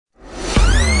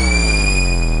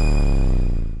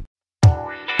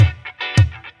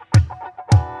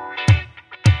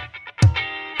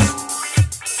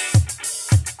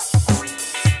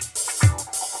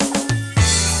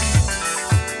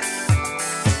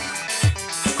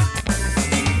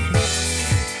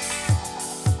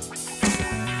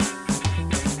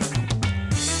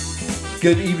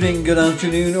Good evening, good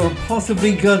afternoon, or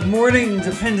possibly good morning,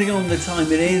 depending on the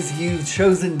time it is you've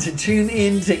chosen to tune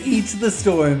in to Eat the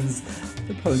Storms,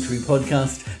 the poetry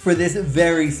podcast, for this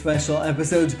very special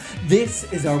episode. This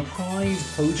is our Pride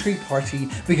Poetry Party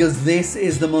because this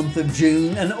is the month of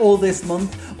June, and all this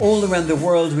month, all around the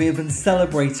world, we have been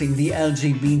celebrating the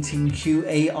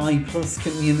LGBTQAI plus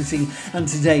community, and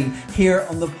today, here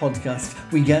on the podcast,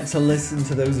 we get to listen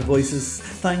to those voices.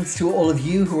 Thanks to all of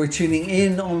you who are tuning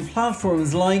in on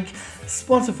platforms like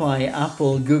Spotify,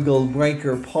 Apple, Google,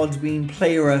 Breaker, Podbean,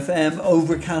 Player FM,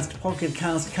 Overcast, Pocket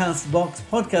Cast, Castbox,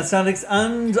 Podcast Addicts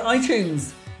and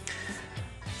iTunes.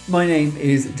 My name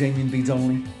is Damien B.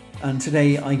 Donnelly, and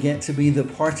today I get to be the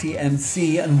party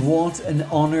MC, and what an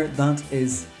honour that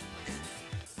is.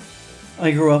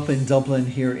 I grew up in Dublin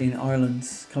here in Ireland,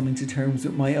 coming to terms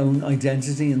with my own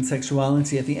identity and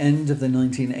sexuality at the end of the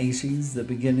 1980s, the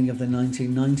beginning of the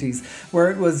 1990s,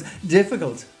 where it was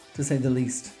difficult, to say the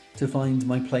least, to find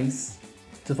my place,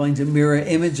 to find a mirror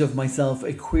image of myself,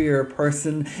 a queer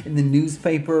person, in the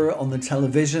newspaper, on the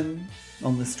television,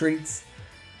 on the streets.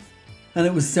 And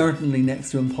it was certainly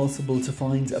next to impossible to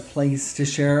find a place to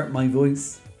share my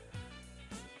voice.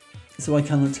 So I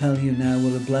cannot tell you now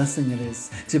what a blessing it is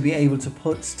to be able to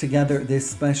put together this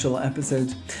special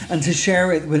episode and to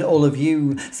share it with all of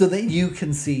you so that you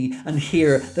can see and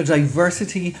hear the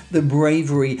diversity, the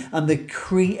bravery and the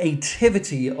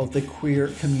creativity of the queer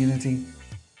community.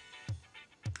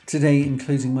 Today,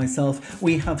 including myself,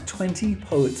 we have 20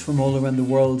 poets from all around the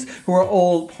world who are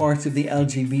all part of the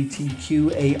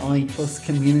LGBTQAI plus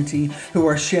community, who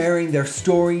are sharing their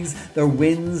stories, their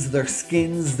wins, their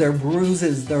skins, their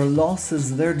bruises, their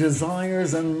losses, their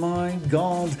desires, and my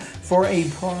God, for a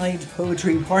Pride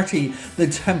Poetry Party, the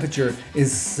temperature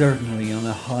is certainly on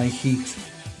a high heat.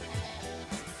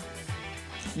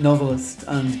 Novelist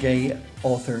and gay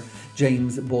author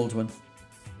James Baldwin,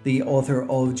 the author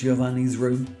of Giovanni's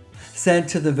Room, said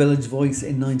to the Village Voice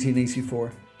in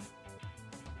 1984,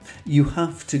 "You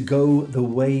have to go the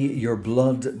way your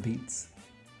blood beats.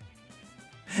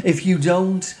 If you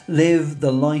don't live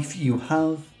the life you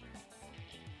have,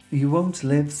 you won't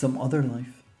live some other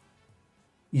life.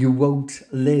 You won't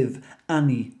live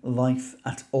any life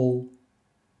at all."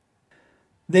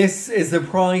 This is the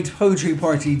Pride Poetry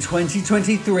Party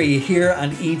 2023 here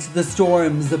at Eat the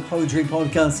Storms, the poetry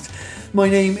podcast. My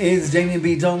name is Damien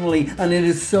B. Donnelly, and it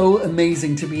is so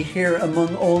amazing to be here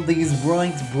among all these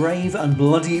bright, brave and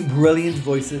bloody brilliant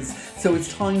voices. So it's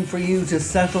time for you to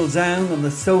settle down on the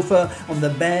sofa, on the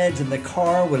bed, in the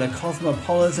car with a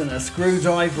cosmopolitan, a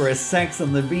screwdriver, a sex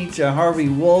on the beach, a Harvey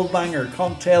Wallbanger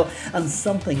cocktail and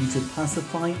something to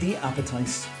pacify the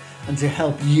appetite and to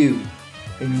help you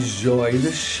enjoy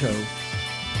the show.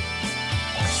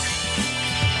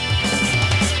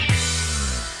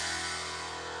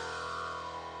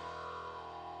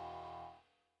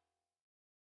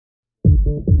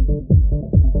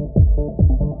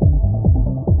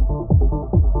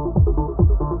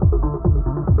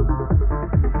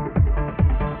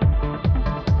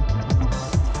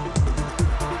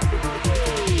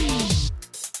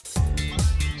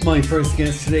 My first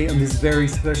guest today on this very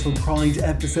special Pride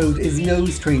episode is no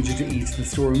stranger to Eat the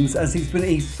Storms, as he's been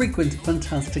a frequent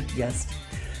fantastic guest.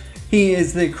 He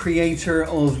is the creator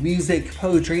of music,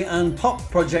 poetry and pop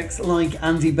projects like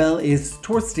Andy Bell is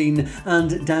Torstein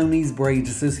and Downey's Braid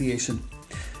Association.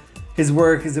 His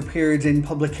work has appeared in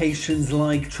publications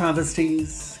like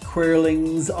Travesties,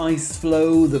 Queerlings, Ice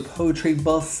Flow, The Poetry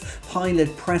Bus,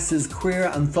 Pilot Press's Queer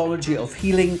Anthology of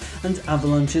Healing and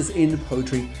Avalanches in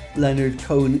Poetry, Leonard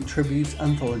Cohen Tribute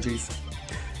Anthologies.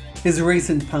 His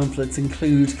recent pamphlets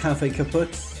include Café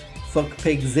Kaput, Fuck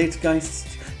Pig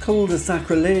Zeitgeist, Cold as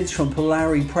Sacrilege from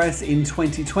Polari Press in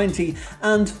 2020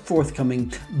 and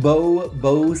forthcoming Bo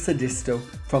Sadisto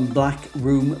from Black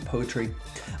Room Poetry.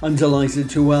 I'm delighted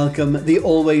to welcome the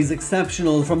always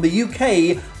exceptional from the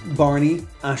UK, Barney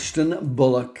Ashton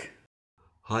Bullock.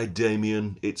 Hi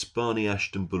Damien, it's Barney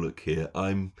Ashton Bullock here.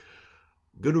 I'm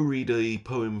going to read a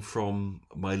poem from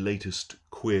my latest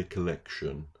queer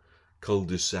collection,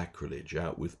 Cold as Sacrilege,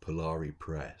 out with Polari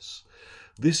Press.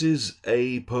 This is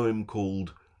a poem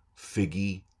called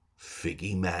Figgy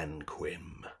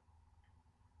Manquim.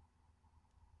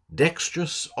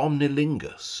 Dextrous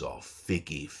omnilingus of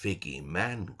Figgy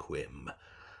Manquim,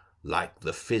 like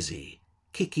the fizzy,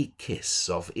 kicky kiss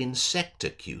of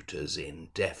insectocutors in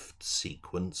deft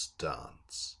sequence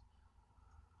dance.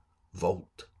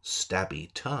 Volt stabby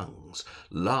tongues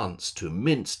lance to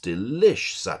mince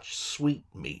delish such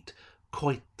sweetmeat,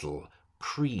 coital,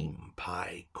 cream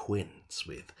pie quince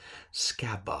with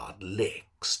scabbard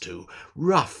licks to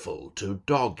ruffle to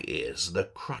dog ears the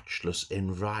crutchless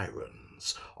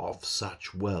environs of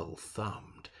such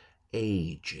well-thumbed,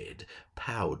 aged,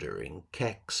 powdering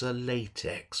kexa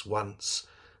latex once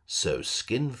so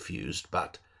skin-fused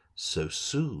but so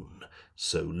soon,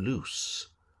 so loose,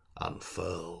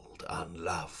 unfurled,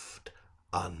 unloved,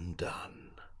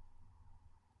 undone.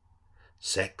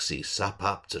 Sexy sup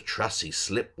up to trussy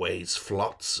slipways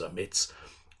flotsam, its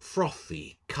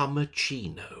frothy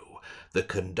cummerchino, the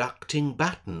conducting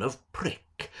baton of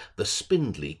prick, the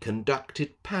spindly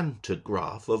conducted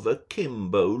pantograph of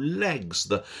akimbo legs,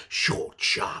 the short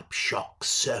sharp shock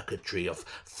circuitry of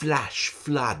flash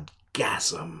flood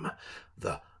gasm,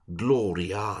 the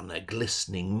Gloriana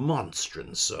glistening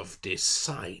monstrance of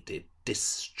decided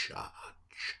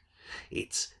discharge,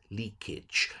 its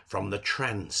leakage from the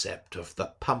transept of the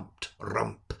pumped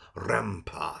rump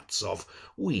ramparts of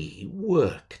wee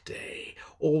workday,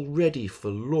 already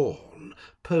forlorn,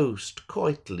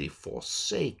 post-coitally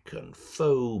forsaken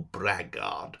faux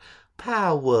braggart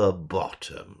power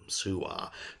bottoms who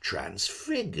are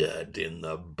transfigured in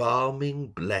the balming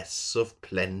bless of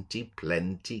plenty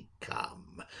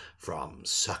come from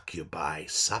succubi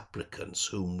supplicants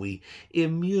whom we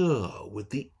immure with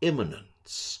the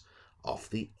imminence of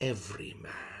the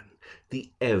everyman, the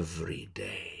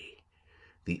everyday,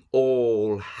 the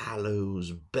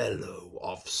all-hallows bellow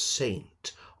of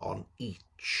saint on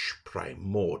each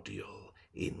primordial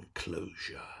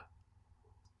enclosure.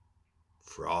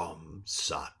 From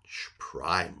such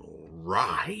primal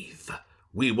writhe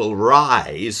we will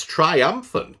rise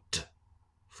triumphant.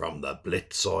 From the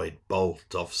blitzoid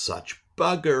bolt of such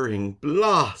buggering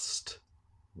blast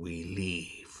we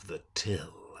leave the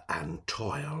till and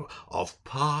toil of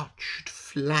parched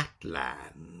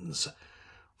flatlands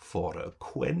for a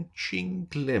quenching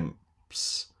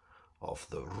glimpse of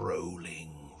the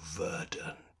rolling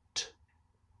verdant.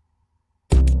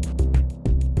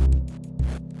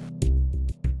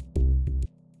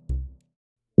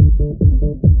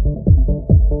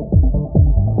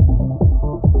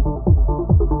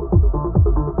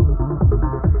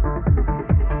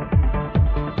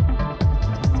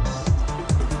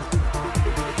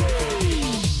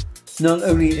 Not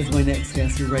only is my next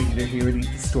guest a regular here at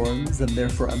Eat the Storms and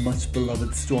therefore a much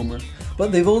beloved stormer,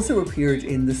 but they've also appeared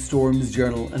in the Storms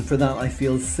Journal, and for that I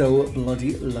feel so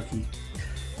bloody lucky.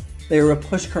 They are a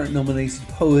Pushcart nominated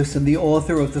poet and the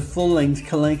author of the full-length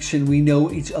collection We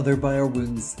Know Each Other by Our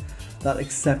Wounds, that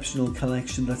exceptional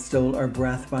collection that stole our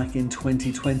breath back in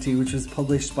 2020, which was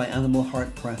published by Animal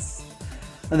Heart Press.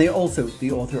 And they are also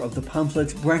the author of the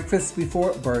pamphlet Breakfast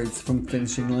Before Birds from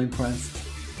Finishing Line Press.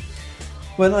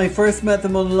 When I first met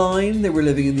them online, they were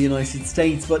living in the United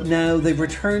States, but now they've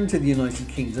returned to the United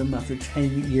Kingdom after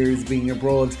 10 years being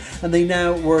abroad, and they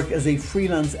now work as a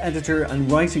freelance editor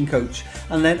and writing coach,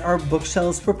 and let our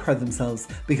bookshelves prepare themselves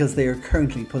because they are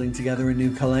currently putting together a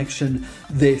new collection.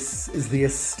 This is the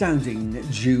astounding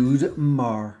Jude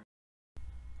Marr.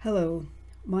 Hello,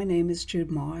 my name is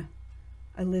Jude Marr.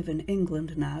 I live in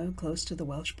England now, close to the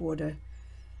Welsh border,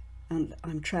 and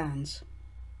I'm trans.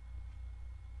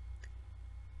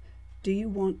 Do you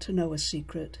want to know a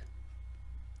secret?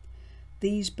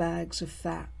 These bags of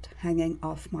fat hanging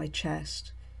off my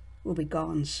chest will be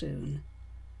gone soon,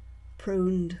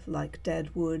 pruned like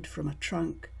dead wood from a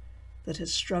trunk that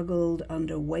has struggled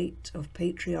under weight of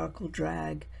patriarchal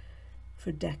drag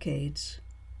for decades.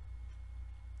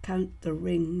 Count the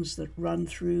rings that run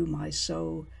through my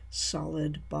so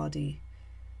solid body.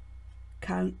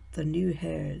 Count the new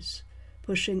hairs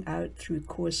pushing out through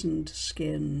coarsened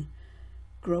skin,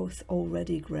 growth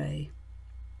already grey.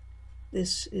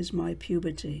 This is my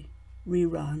puberty,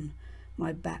 rerun,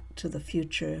 my back to the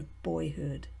future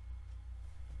boyhood.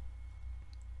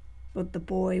 But the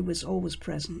boy was always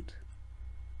present,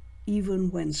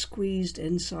 even when squeezed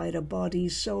inside a body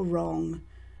so wrong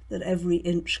that every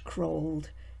inch crawled,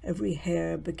 every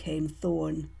hair became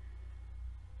thorn.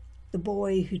 The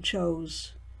boy who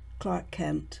chose Clark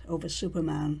Kent over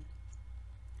Superman,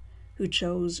 who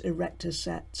chose erector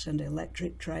sets and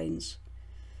electric trains.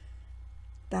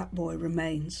 That boy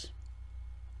remains.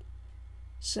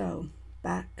 So,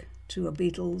 back to a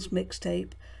Beatles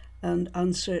mixtape and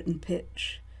uncertain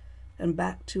pitch, and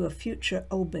back to a future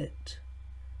obit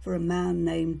for a man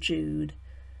named Jude,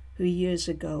 who years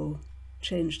ago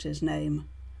changed his name.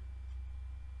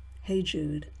 Hey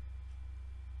Jude,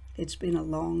 it's been a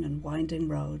long and winding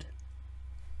road.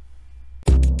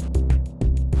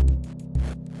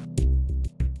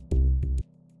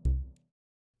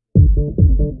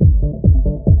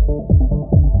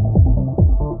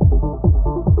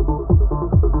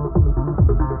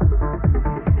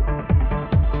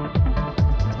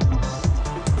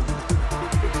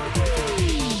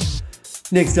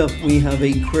 Next up, we have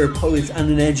a queer poet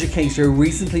and an educator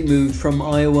recently moved from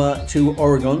Iowa to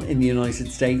Oregon in the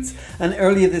United States. And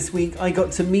earlier this week, I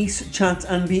got to meet, chat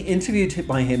and be interviewed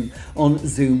by him on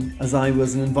Zoom as I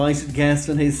was an invited guest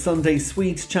on his Sunday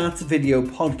Sweet Chats video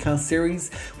podcast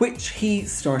series, which he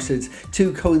started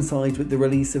to coincide with the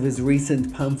release of his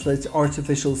recent pamphlet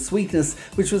Artificial Sweetness,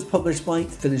 which was published by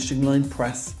Finishing Line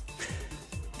Press.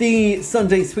 The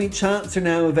Sunday Sweet Chats are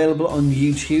now available on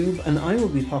YouTube, and I will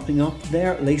be popping up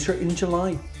there later in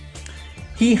July.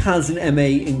 He has an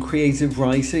MA in creative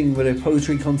writing with a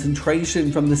poetry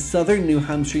concentration from the Southern New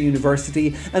Hampshire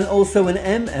University and also an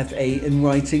MFA in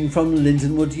writing from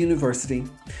Lindenwood University.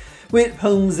 With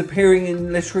poems appearing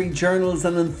in literary journals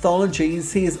and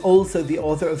anthologies, he is also the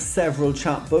author of several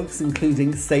chapbooks,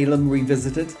 including Salem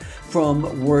Revisited from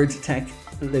WordTech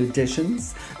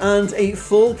Editions, and a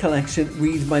full collection,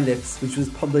 Read My Lips, which was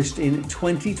published in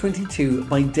 2022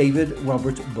 by David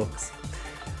Robert Books.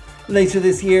 Later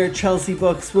this year, Chelsea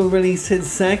Books will release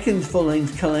his second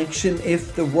full-length collection,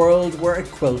 If the World Were a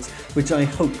Quilt, which I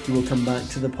hope he will come back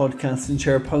to the podcast and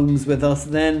share poems with us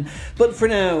then. But for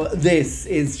now, this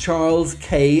is Charles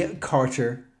K.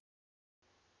 Carter.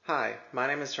 Hi, my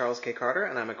name is Charles K. Carter,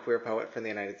 and I'm a queer poet from the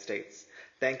United States.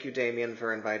 Thank you, Damien,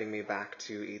 for inviting me back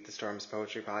to Eat the Storm's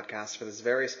Poetry Podcast for this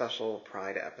very special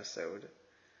Pride episode.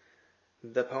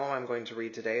 The poem I'm going to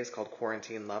read today is called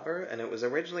Quarantine Lover, and it was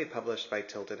originally published by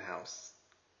Tilted House.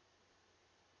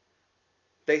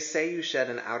 They say you shed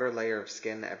an outer layer of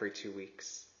skin every 2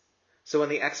 weeks. So when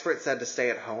the expert said to stay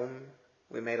at home,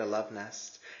 we made a love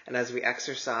nest, and as we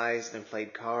exercised and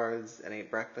played cards and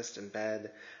ate breakfast in bed,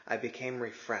 I became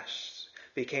refreshed.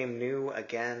 Became new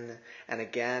again and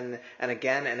again and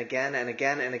again and again and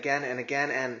again and again and again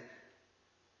and...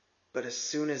 But as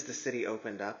soon as the city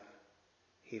opened up,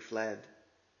 he fled.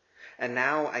 And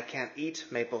now I can't eat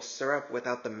maple syrup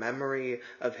without the memory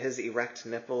of his erect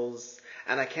nipples,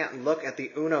 and I can't look at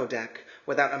the Uno deck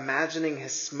without imagining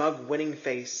his smug winning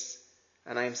face,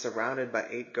 and I am surrounded by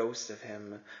 8 ghosts of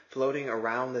him floating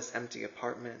around this empty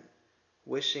apartment,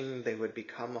 wishing they would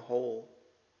become whole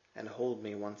and hold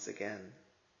me once again.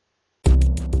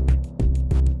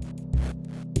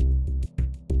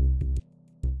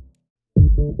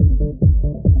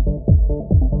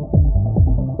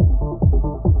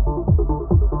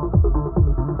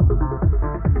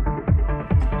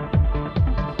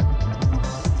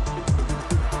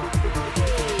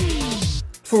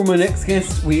 For my next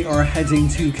guest, we are heading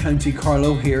to County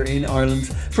Carlow here in Ireland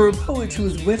for a poet who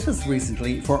was with us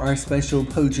recently for our special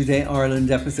Poetry Day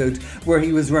Ireland episode, where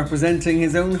he was representing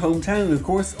his own hometown, of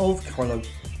course, of Carlow.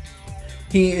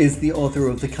 He is the author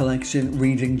of the collection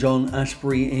Reading John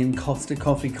Ashbery in Costa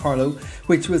Coffee Carlow,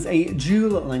 which was a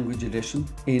dual language edition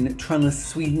in Tranås,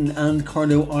 Sweden and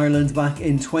Carlow, Ireland back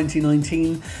in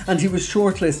 2019, and he was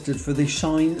shortlisted for the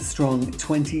Shine Strong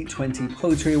 2020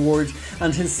 Poetry Award,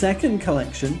 and his second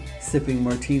collection, Sipping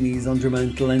Martinis Under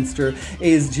Mount Leinster,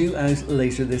 is due out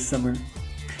later this summer.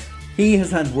 He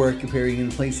has had work appearing in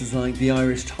places like the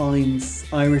Irish Times,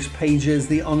 Irish Pages,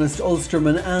 The Honest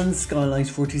Ulsterman and Skylight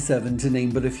 47, to name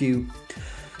but a few.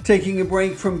 Taking a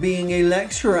break from being a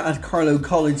lecturer at Carlow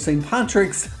College St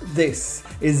Patrick's, this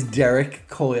is Derek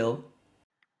Coyle.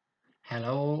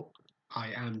 Hello,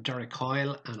 I am Derek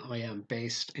Coyle and I am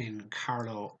based in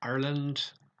Carlow,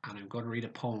 Ireland, and I'm going to read a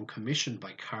poem commissioned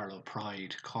by Carlow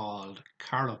Pride called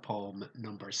Carlow Poem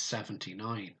number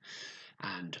 79.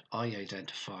 And I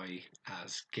identify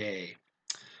as gay.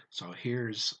 So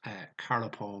here's Carlow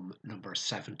poem number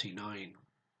 79.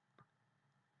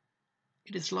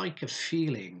 It is like a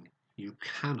feeling you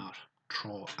cannot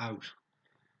throw out.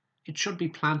 It should be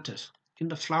planted in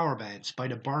the flower beds by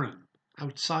the burn,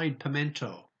 outside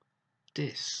Pimento.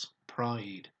 This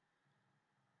pride.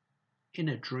 In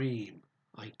a dream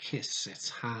I kiss its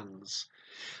hands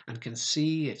and can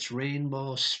see its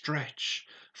rainbow stretch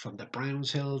from the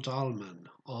Brownshill Dolmen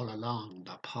all along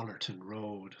the Pollerton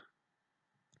Road.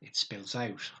 It spills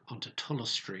out onto Tullow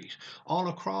Street, all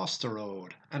across the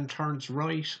road, and turns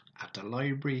right at the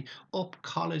library, up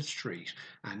College Street,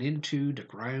 and into the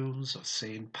grounds of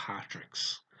St.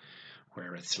 Patrick's,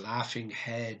 where its laughing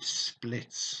head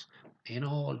splits in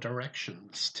all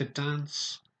directions to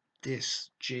dance this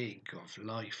jig of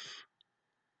life.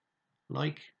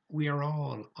 Like we are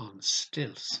all on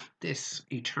stilts, this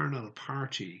eternal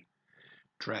party,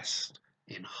 dressed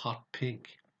in hot pink,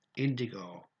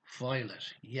 indigo,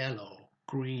 violet, yellow,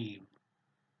 green,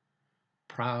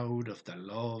 proud of the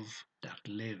love that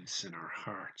lives in our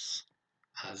hearts,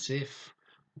 as if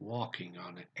walking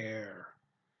on air.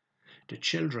 The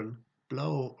children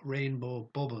blow rainbow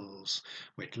bubbles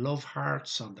with love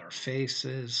hearts on their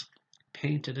faces,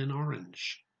 painted in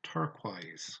orange,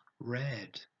 turquoise,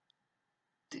 red.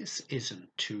 This isn't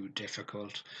too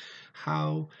difficult.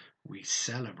 How we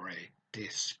celebrate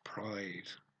this pride.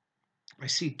 I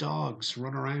see dogs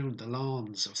run around the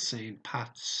lawns of St.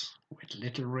 Pat's with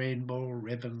little rainbow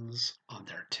ribbons on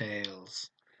their tails.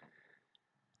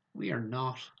 We are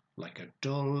not like a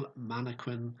dull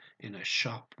mannequin in a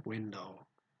shop window,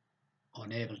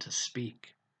 unable to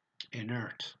speak,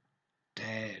 inert,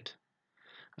 dead,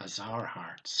 as our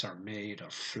hearts are made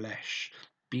of flesh,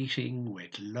 beating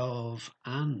with love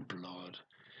and blood,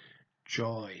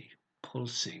 joy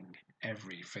pulsing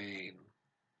every vein.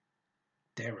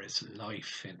 There is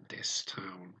life in this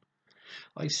town.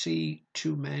 I see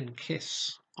two men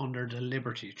kiss under the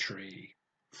Liberty Tree,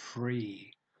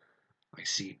 free. I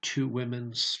see two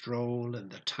women stroll in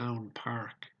the town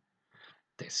park.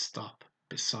 They stop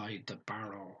beside the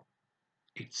barrow.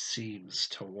 It seems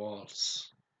to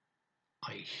waltz.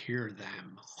 I hear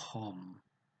them hum.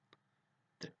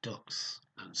 The ducks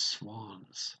and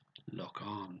swans look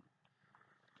on.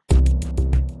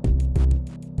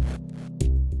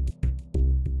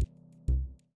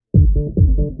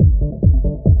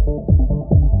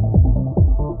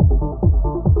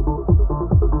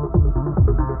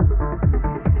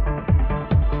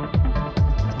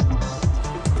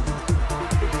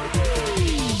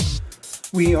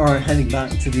 We are heading back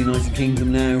to the United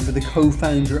Kingdom now for the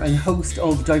co-founder and host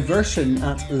of Diversion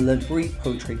at Ledbury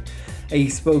Poetry, a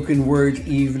spoken word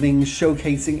evening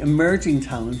showcasing emerging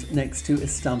talent next to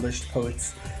established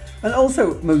poets. And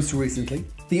also, most recently,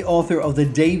 the author of the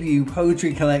debut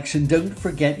poetry collection Don't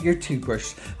Forget Your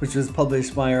Toothbrush, which was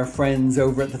published by our friends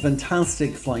over at the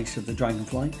fantastic Flight of the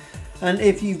Dragonfly. And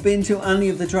if you've been to any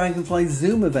of the Dragonfly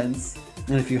Zoom events,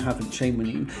 and if you haven't, shame on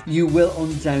you, you will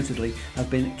undoubtedly have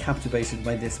been captivated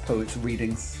by this poet's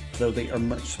readings. Though they are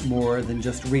much more than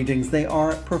just readings, they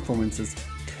are performances.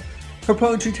 Her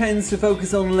poetry tends to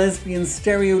focus on lesbian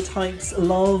stereotypes,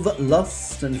 love,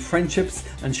 lust and friendships,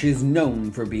 and she is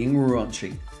known for being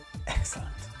raunchy. Excellent.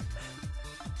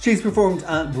 She's performed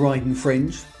at Brighton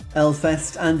Fringe,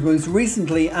 Elfest and most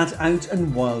recently at Out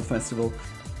and Wild Festival.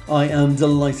 I am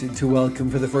delighted to welcome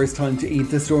for the first time to Eat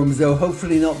the Storm, though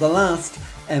hopefully not the last,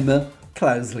 Emma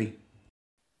Clousley.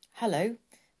 Hello,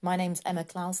 my name's Emma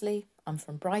Clousley. I'm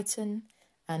from Brighton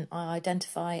and I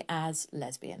identify as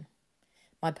lesbian.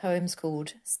 My poem's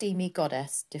called Steamy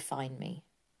Goddess, Define Me.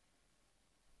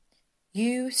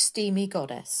 You, steamy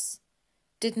goddess,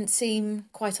 didn't seem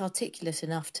quite articulate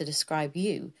enough to describe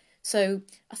you, so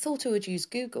I thought I would use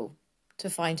Google to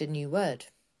find a new word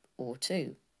or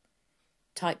two.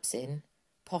 Types in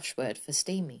posh word for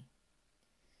steamy.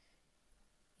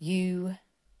 You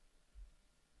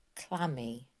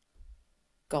clammy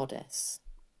goddess.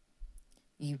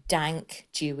 You dank,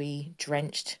 dewy,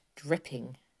 drenched,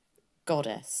 dripping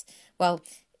goddess. Well,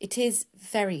 it is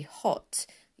very hot.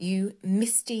 You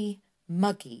misty,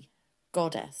 muggy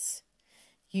goddess.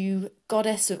 You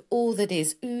goddess of all that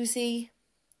is oozy,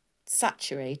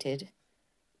 saturated,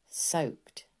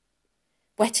 soaked.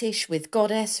 Wettish with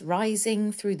goddess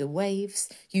rising through the waves.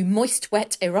 You moist,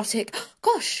 wet, erotic.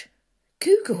 Gosh,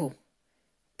 Google.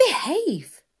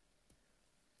 Behave.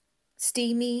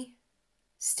 Steamy,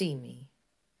 steamy,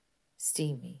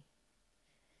 steamy.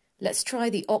 Let's try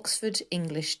the Oxford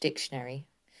English Dictionary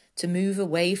to move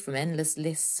away from endless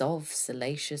lists of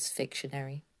salacious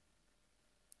fictionary.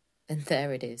 And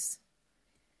there it is.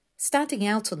 Standing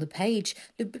out on the page,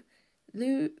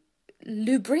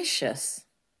 lubricious.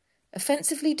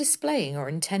 Offensively displaying or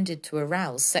intended to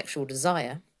arouse sexual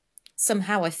desire.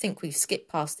 Somehow I think we've skipped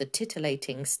past the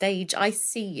titillating stage. I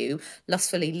see you,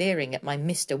 lustfully leering at my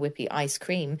Mr. Whippy ice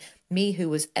cream, me who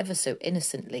was ever so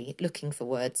innocently looking for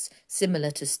words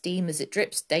similar to steam as it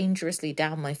drips dangerously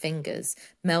down my fingers,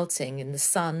 melting in the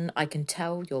sun. I can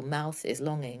tell your mouth is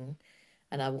longing,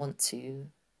 and I want to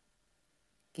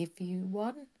give you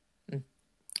one.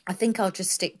 I think I'll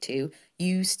just stick to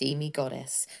you, steamy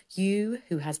goddess, you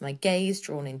who has my gaze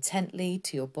drawn intently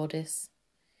to your bodice.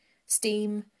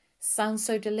 Steam sounds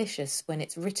so delicious when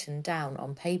it's written down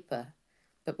on paper,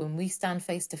 but when we stand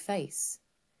face to face,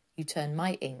 you turn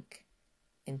my ink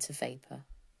into vapour.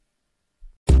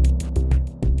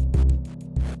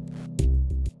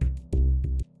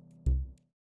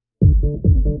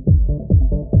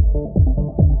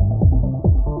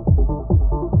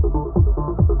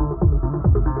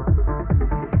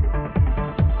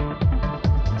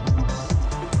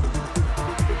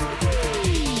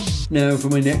 Now for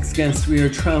my next guest, we are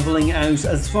travelling out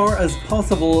as far as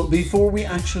possible before we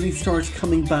actually start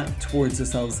coming back towards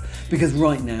ourselves, because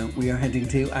right now we are heading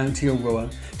to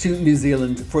Aotearoa, to New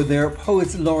Zealand, for their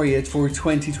Poet Laureate for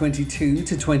 2022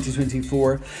 to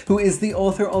 2024, who is the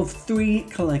author of 3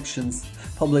 collections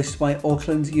published by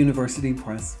Auckland University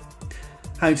Press.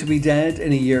 How to Be Dead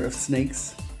in a Year of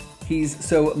Snakes, He's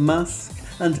So Mask,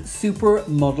 and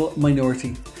Supermodel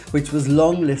Minority, which was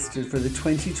longlisted for the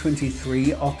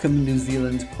 2023 Ockham New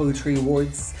Zealand Poetry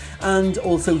Awards and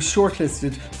also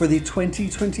shortlisted for the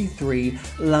 2023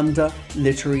 Lambda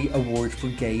Literary Award for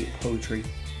Gay Poetry.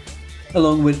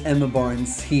 Along with Emma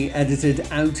Barnes, he edited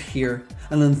Out Here,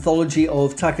 an anthology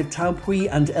of Takataupui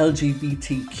and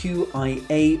LGBTQIA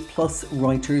plus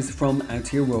writers from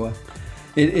Aotearoa.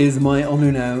 It is my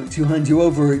honour now to hand you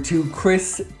over to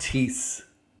Chris Teese.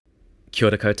 Kia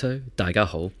ora koutou,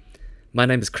 daigaho. My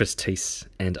name is Chris Teese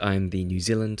and I'm the New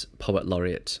Zealand Poet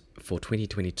Laureate for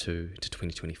 2022 to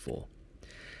 2024.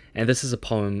 And this is a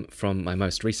poem from my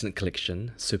most recent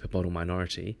collection, Supermodel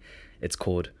Minority. It's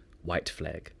called White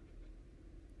Flag.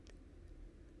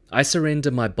 I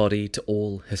surrender my body to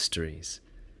all histories,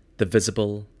 the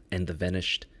visible and the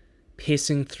vanished,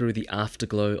 piercing through the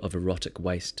afterglow of erotic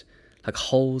waste, like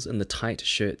holes in the tight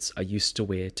shirts I used to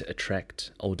wear to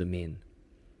attract older men.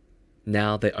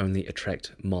 Now they only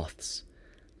attract moths,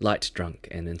 light drunk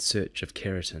and in search of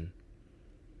keratin.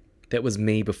 That was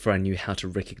me before I knew how to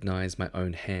recognize my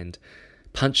own hand,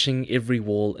 punching every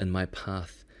wall in my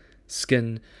path,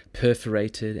 skin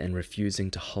perforated and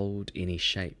refusing to hold any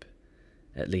shape,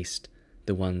 at least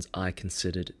the ones I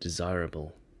considered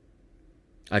desirable.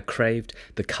 I craved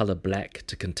the color black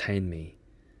to contain me.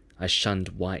 I shunned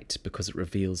white because it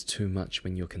reveals too much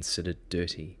when you're considered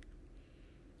dirty.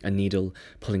 A needle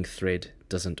pulling thread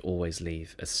doesn't always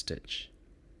leave a stitch.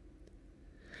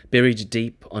 Buried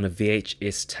deep on a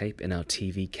VHS tape in our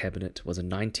TV cabinet was a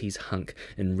 90s hunk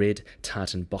in red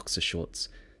tartan boxer shorts,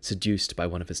 seduced by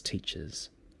one of his teachers.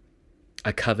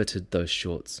 I coveted those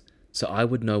shorts so I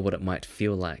would know what it might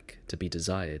feel like to be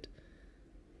desired.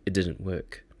 It didn't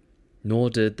work, nor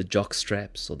did the jock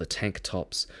straps or the tank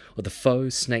tops or the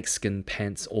faux snakeskin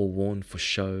pants all worn for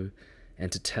show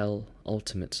and to tell,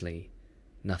 ultimately,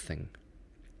 nothing.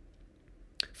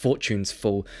 Fortune's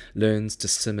fool learns to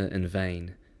simmer in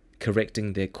vain,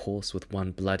 correcting their course with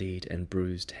one bloodied and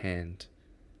bruised hand.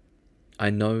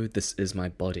 I know this is my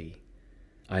body.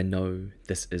 I know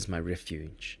this is my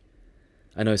refuge.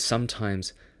 I know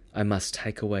sometimes I must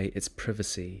take away its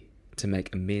privacy to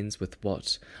make amends with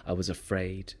what I was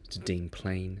afraid to deem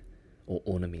plain or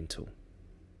ornamental.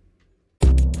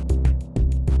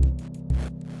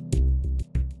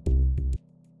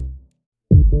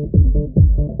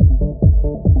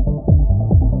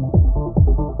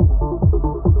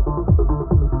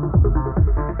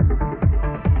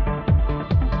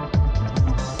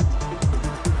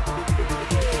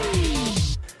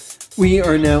 We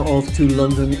are now off to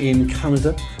London in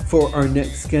Canada for our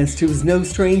next guest, who is no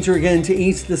stranger again to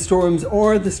Eat the Storms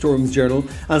or the Storms Journal,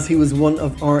 as he was one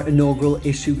of our inaugural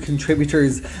issue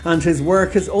contributors, and his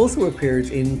work has also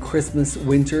appeared in Christmas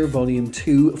Winter Volume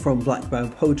 2 from Black Bough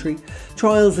Poetry,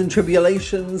 Trials and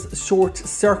Tribulations, Short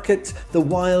Circuit, The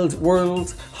Wild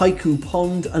World, Haiku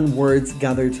Pond and Words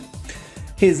Gathered.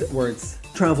 His words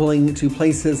travelling to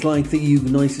places like the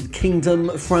United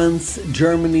Kingdom, France,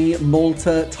 Germany,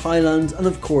 Malta, Thailand and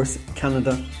of course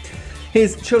Canada.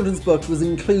 His children's book was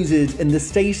included in the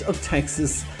State of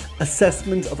Texas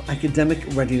Assessment of Academic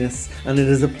Readiness, and it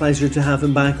is a pleasure to have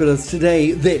him back with us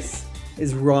today. This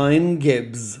is Ryan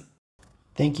Gibbs.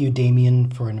 Thank you, Damien,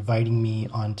 for inviting me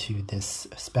onto this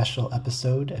special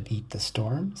episode of Eat the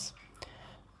Storms.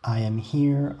 I am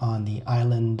here on the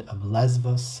island of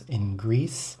Lesbos in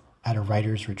Greece at a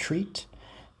writer's retreat,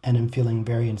 and I'm feeling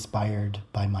very inspired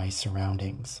by my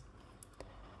surroundings.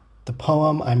 The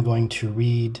poem I'm going to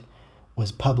read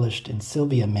was published in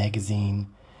Sylvia magazine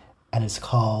and is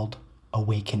called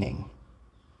Awakening.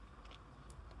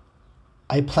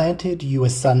 I planted you a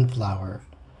sunflower,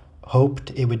 hoped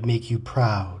it would make you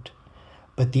proud,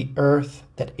 but the earth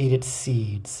that ate its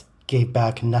seeds gave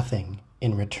back nothing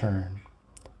in return.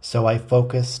 So I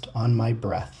focused on my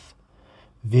breath,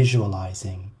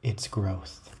 visualizing its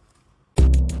growth.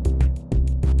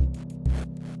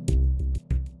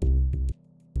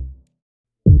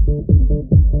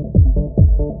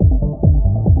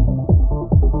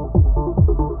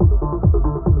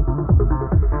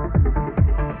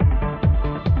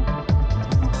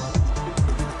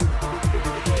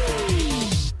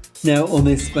 Now, on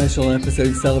this special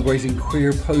episode celebrating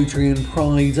queer poetry and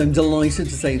pride, I'm delighted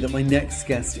to say that my next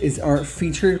guest is our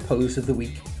featured poet of the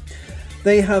week.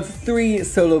 They have 3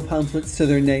 solo pamphlets to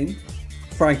their name.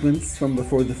 Fragments from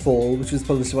Before the Fall, which was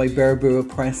published by Berbua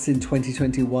Press in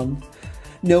 2021.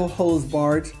 No Holes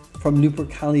Barred from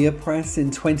Lupercalia Press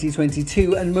in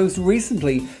 2022, and most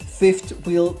recently, Fifth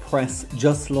Wheel Press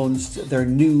just launched their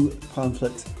new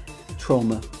pamphlet,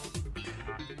 Trauma.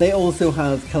 They also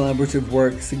have collaborative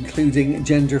works including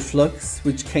Gender Flux,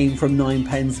 which came from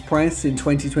Ninepence Press in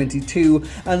 2022,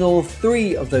 and all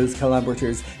 3 of those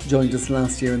collaborators joined us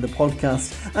last year in the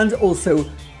podcast, and also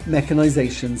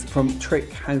Mechanizations from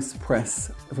Trick House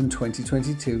Press from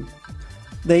 2022.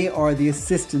 They are the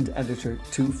assistant editor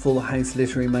to Full House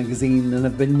Literary Magazine and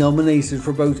have been nominated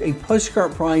for both a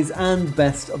Pushcart Prize and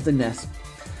Best of the Net.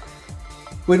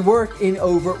 With work in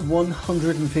over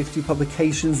 150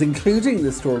 publications, including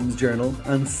the Storms Journal,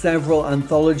 and several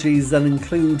anthologies that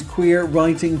include Queer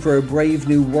Writing for a Brave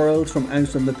New World from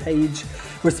Out on the Page,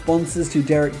 responses to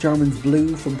Derek Jarman's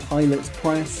Blue from Pilot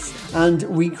Press, and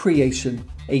Recreation,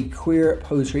 a queer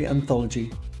poetry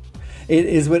anthology. It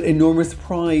is with enormous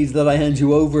pride that I hand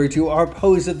you over to our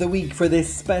Poet of the Week for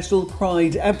this special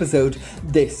Pride episode.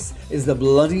 This is the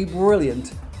bloody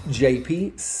brilliant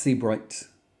JP Seabright.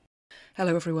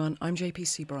 Hello everyone, I'm JP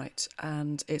Seabright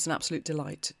and it's an absolute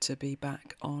delight to be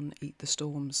back on Eat the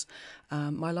Storms.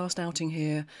 My last outing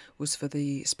here was for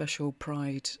the special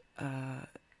Pride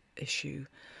issue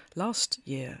last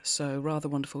year, so rather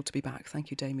wonderful to be back. Thank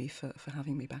you, Damien, for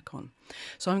having me back on.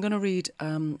 So I'm going to read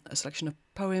a selection of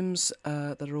poems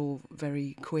that are all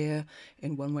very queer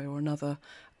in one way or another,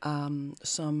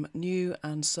 some new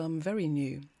and some very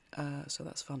new, so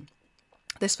that's fun.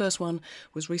 This first one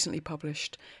was recently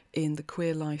published in the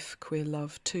Queer Life, Queer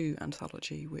Love 2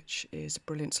 anthology, which is a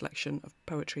brilliant selection of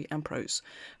poetry and prose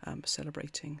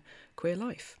celebrating queer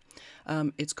life.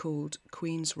 It's called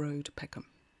Queen's Road, Peckham.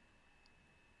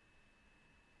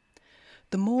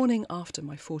 The morning after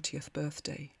my 40th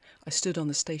birthday, I stood on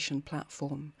the station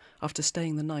platform after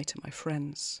staying the night at my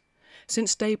friend's.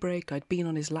 Since daybreak, I'd been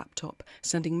on his laptop,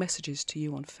 sending messages to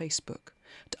you on Facebook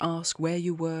to ask where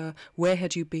you were, where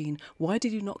had you been, why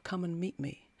did you not come and meet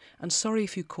me? And sorry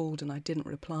if you called and I didn't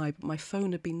reply, but my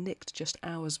phone had been nicked just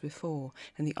hours before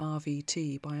in the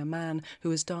RVT by a man who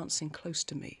was dancing close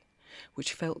to me,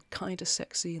 which felt kinda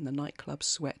sexy in the nightclub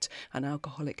sweat and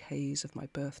alcoholic haze of my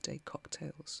birthday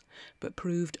cocktails, but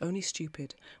proved only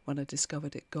stupid when I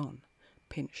discovered it gone,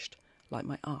 pinched like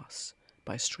my arse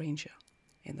by a stranger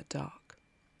in the dark.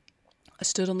 I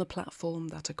stood on the platform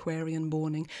that Aquarian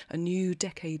morning, a new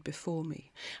decade before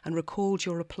me, and recalled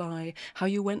your reply, how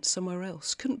you went somewhere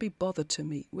else, couldn't be bothered to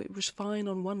meet. It was fine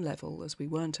on one level, as we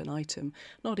weren't an item,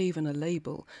 not even a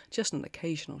label, just an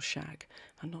occasional shag,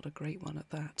 and not a great one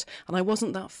at that. And I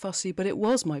wasn't that fussy, but it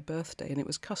was my birthday, and it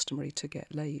was customary to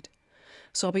get laid.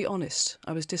 So I'll be honest,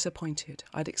 I was disappointed.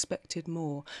 I'd expected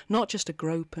more, not just a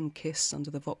grope and kiss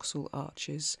under the Vauxhall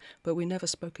arches, but we never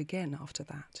spoke again after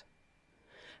that.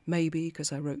 Maybe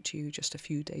because I wrote to you just a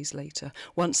few days later,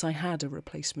 once I had a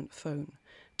replacement phone,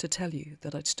 to tell you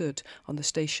that I'd stood on the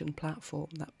station platform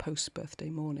that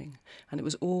post-birthday morning, and it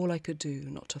was all I could do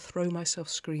not to throw myself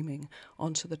screaming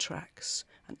onto the tracks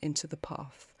and into the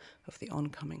path of the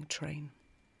oncoming train.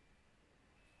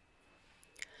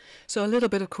 So a little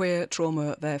bit of queer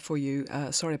trauma there for you.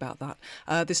 Sorry about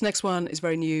that. This next one is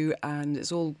very new and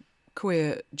it's all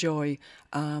queer joy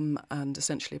and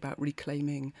essentially about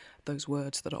reclaiming those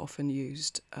words that are often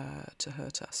used to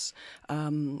hurt us.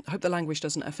 I hope the language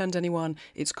doesn't offend anyone.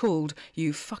 It's called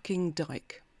You Fucking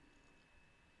Dyke.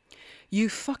 You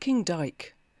fucking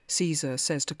dyke, Caesar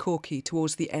says to Corky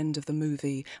towards the end of the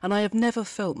movie, and I have never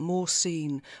felt more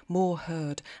seen, more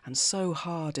heard, and so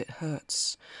hard it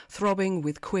hurts, throbbing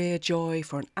with queer joy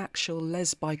for an actual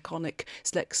lesbiconic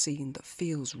sex scene that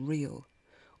feels real.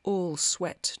 All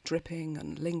sweat dripping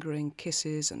and lingering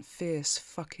kisses and fierce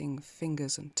fucking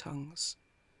fingers and tongues.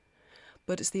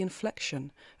 But it's the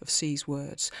inflection of C's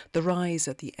words, the rise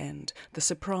at the end, the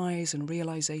surprise and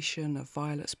realisation of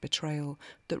Violet's betrayal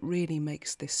that really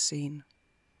makes this scene,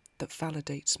 that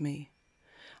validates me.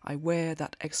 I wear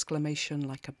that exclamation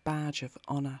like a badge of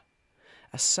honour,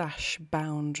 a sash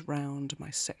bound round my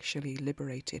sexually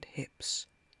liberated hips.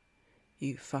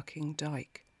 You fucking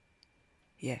dyke.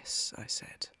 Yes, I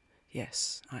said.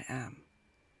 Yes, I am.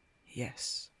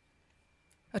 Yes.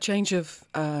 A change of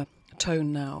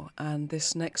tone now, and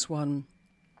this next one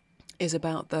is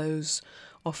about those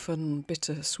often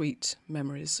bittersweet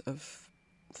memories of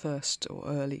first or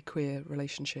early queer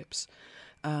relationships.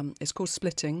 It's called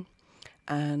Splitting,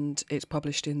 and it's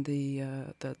published in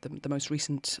the most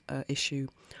recent issue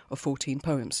of 14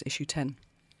 Poems, issue 10.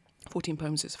 14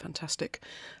 Poems is a fantastic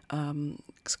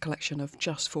it's a collection of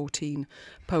just 14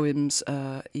 poems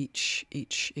each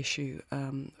issue,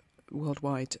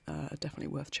 worldwide, definitely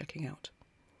worth checking out.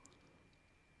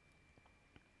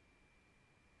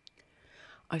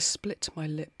 I split my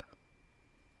lip.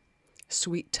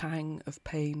 Sweet tang of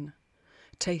pain,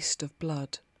 taste of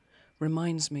blood,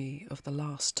 reminds me of the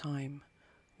last time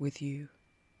with you.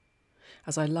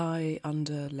 As I lie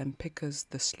under Lempica's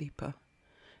The Sleeper,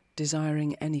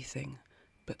 desiring anything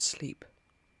but sleep.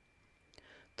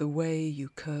 The way you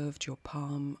curved your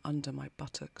palm under my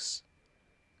buttocks,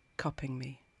 cupping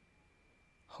me,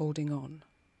 holding on,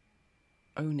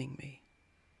 owning me.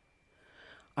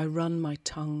 I run my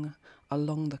tongue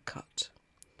along the cut,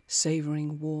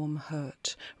 savouring warm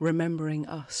hurt, remembering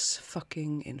us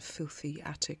fucking in filthy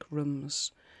attic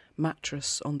rooms,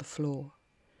 mattress on the floor,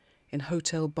 in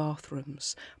hotel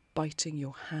bathrooms, biting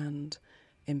your hand,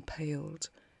 impaled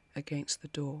against the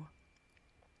door.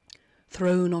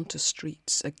 Thrown onto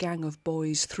streets, a gang of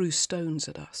boys threw stones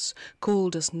at us,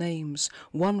 called us names.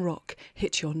 One rock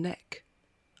hit your neck.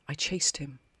 I chased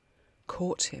him,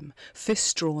 caught him,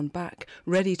 fists drawn back,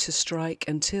 ready to strike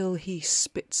until he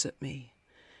spits at me.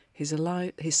 His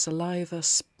saliva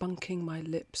spunking my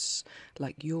lips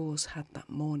like yours had that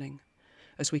morning,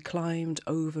 as we climbed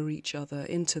over each other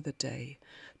into the day,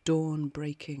 dawn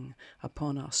breaking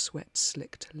upon our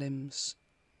sweat-slicked limbs.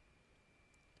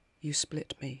 You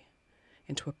split me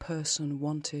into a person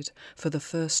wanted for the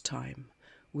first time,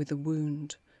 with a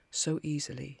wound so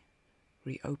easily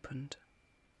reopened.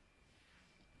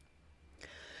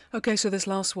 Okay, so this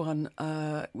last one,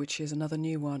 which is another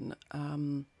new one,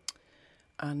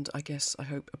 and I guess, I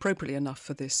hope, appropriately enough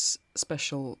for this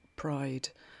special Pride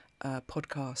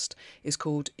podcast, is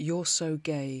called You're So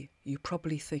Gay, You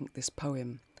Probably Think This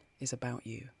Poem Is About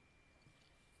You.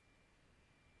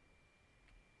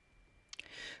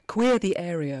 Queer the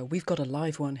area, we've got a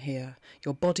live one here.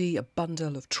 Your body a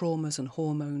bundle of traumas and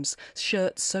hormones,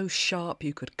 shirts so sharp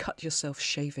you could cut yourself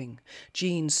shaving,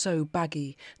 jeans so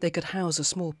baggy they could house a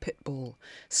small pit bull,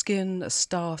 skin a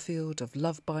starfield of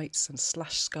love bites and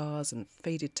slash scars and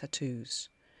faded tattoos.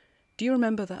 Do you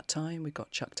remember that time we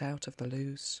got chucked out of the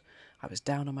loos? I was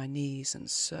down on my knees and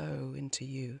so into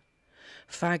you.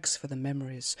 Fags for the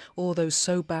memories, all those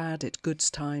so bad it goods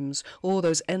times, all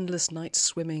those endless nights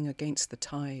swimming against the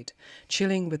tide,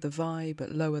 chilling with the vibe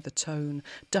but lower the tone,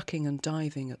 ducking and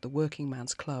diving at the working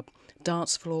man's club,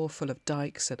 dance floor full of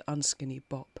dykes at unskinny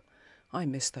bop. I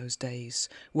miss those days,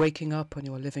 waking up on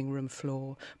your living room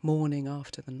floor, morning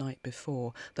after the night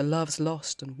before, the loves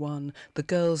lost and won, the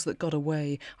girls that got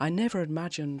away. I never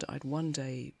imagined I'd one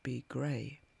day be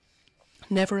grey.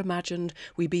 Never imagined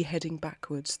we'd be heading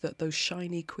backwards, that those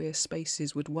shiny queer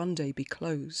spaces would one day be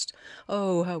closed.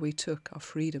 Oh, how we took our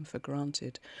freedom for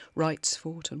granted. Rights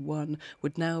fought and won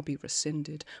would now be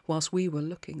rescinded, whilst we were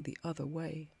looking the other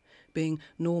way. Being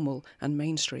normal and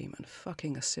mainstream and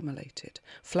fucking assimilated,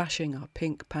 flashing our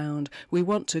pink pound, we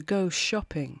want to go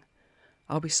shopping.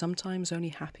 Are we sometimes only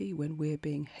happy when we're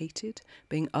being hated,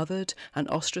 being othered and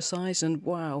ostracised, and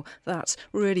wow, that's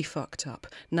really fucked up,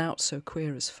 nowt so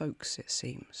queer as folks, it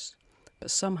seems.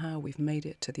 But somehow we've made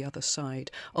it to the other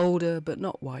side, older but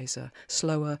not wiser,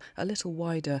 slower, a little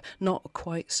wider, not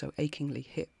quite so achingly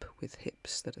hip, with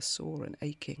hips that are sore and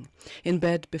aching. In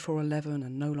bed before 11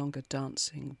 and no longer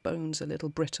dancing, bones a little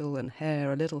brittle and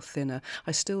hair a little thinner,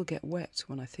 I still get wet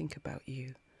when I think about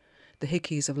you. The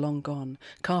hickeys have long gone,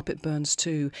 carpet burns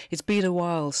too. It's been a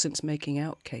while since making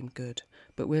out came good.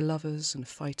 But we're lovers and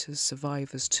fighters,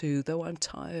 survivors too, though I'm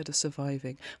tired of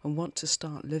surviving and want to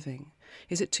start living.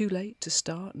 Is it too late to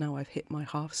start now I've hit my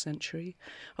half-century?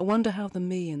 I wonder how the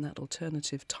me in that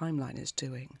alternative timeline is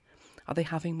doing. Are they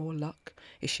having more luck?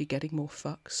 Is she getting more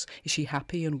fucks? Is she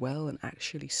happy and well and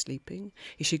actually sleeping?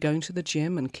 Is she going to the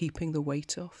gym and keeping the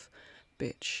weight off?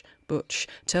 Bitch, Butch,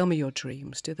 tell me your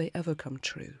dreams, did they ever come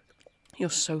true? You're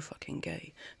so fucking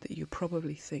gay that you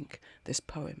probably think this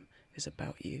poem is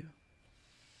about you.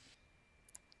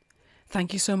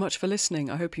 Thank you so much for listening.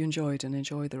 I hope you enjoyed and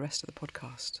enjoy the rest of the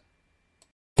podcast.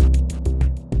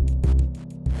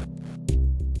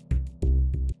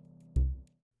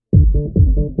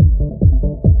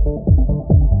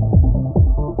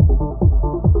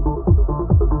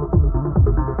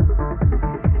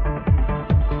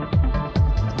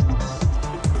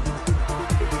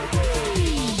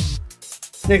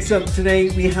 Next up today,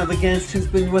 we have a guest who's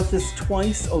been with us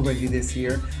twice already this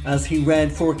year, as he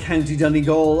read for County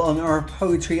Donegal on our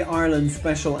Poetry Ireland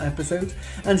special episode,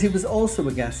 and he was also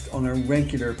a guest on our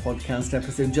regular podcast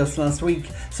episode just last week,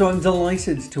 so I'm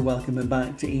delighted to welcome him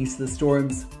back to Eat the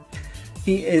Storms.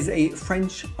 He is a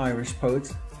French-Irish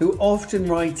poet who often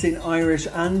writes in Irish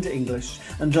and English,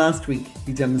 and last week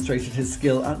he demonstrated his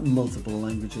skill at multiple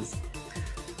languages.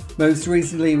 Most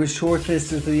recently he was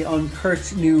shortlisted for the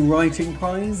Uncurt New Writing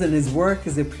Prize, and his work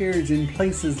has appeared in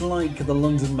places like the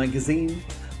London Magazine,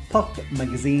 Pop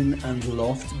Magazine and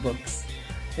Loft Books.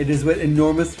 It is with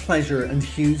enormous pleasure and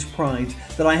huge pride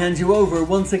that I hand you over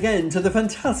once again to the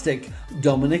fantastic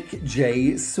Dominic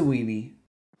J. Sweeney.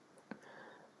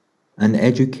 An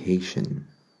Education.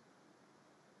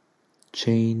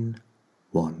 Chain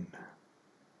 1.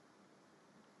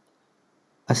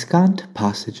 Ascant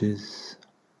passages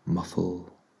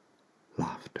muffle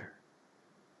laughter.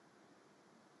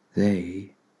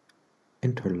 They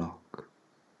interlock,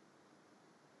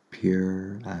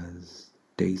 pure as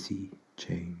daisy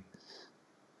chains.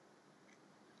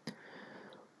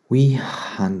 We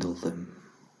handle them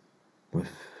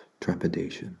with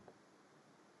trepidation,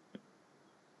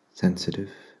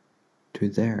 sensitive to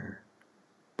their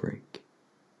break.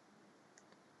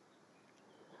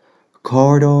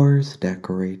 Corridors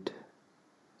decorate,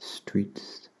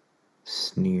 streets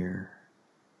sneer,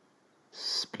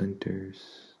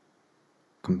 splinters,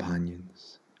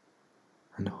 companions,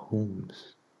 and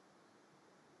homes.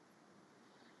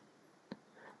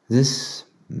 This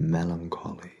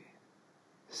melancholy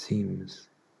seems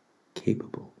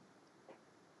capable,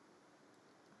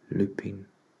 looping,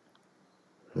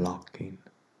 locking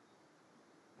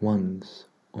one's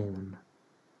own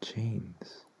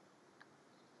chains.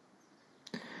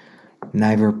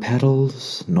 Neither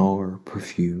petals nor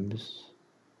perfumes,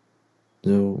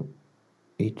 though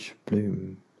each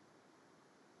bloom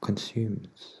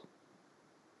consumes.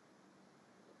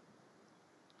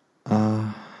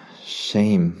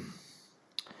 Shame.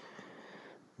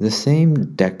 The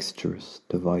same dexterous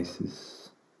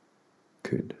devices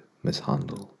could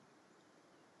mishandle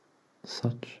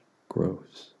such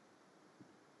gross.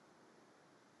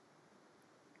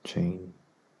 Chain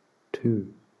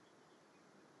 2.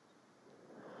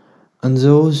 And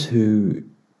those who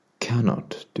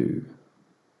cannot do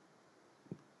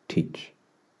teach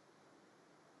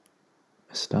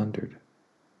a standard,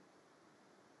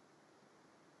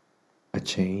 a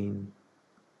chain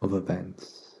of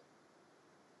events,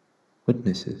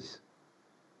 witnesses,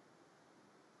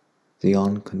 the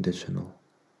unconditional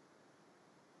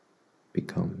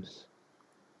becomes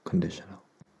conditional.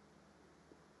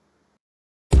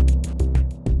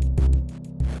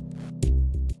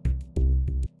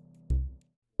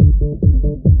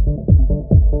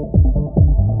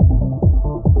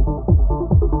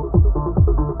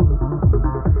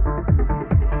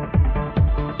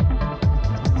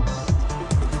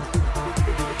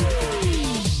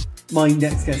 My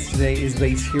next guest today is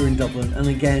based here in Dublin, and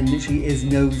again she is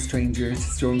no stranger to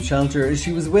storm shelter, as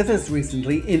she was with us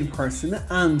recently in person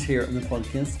and here on the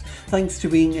podcast, thanks to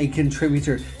being a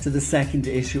contributor to the second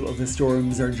issue of The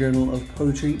Storms, our journal of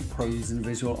poetry, prose and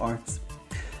visual arts.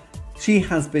 She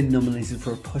has been nominated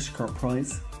for a Pushcart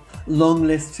Prize,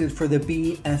 longlisted for the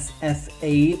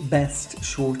BSFA Best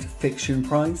Short Fiction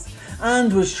Prize,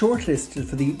 and was shortlisted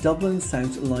for the Dublin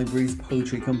South Library's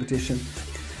Poetry Competition.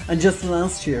 And just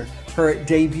last year, her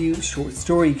debut short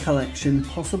story collection,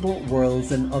 Possible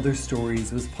Worlds and Other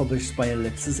Stories, was published by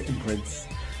Ellipsis Imprints.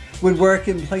 With work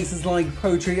in places like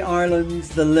Poetry Ireland,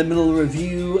 the Liminal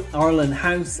Review, Ireland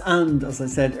House, and, as I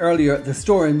said earlier, The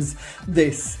Storms,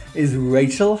 this is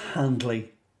Rachel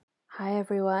Handley. Hi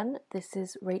everyone, this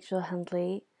is Rachel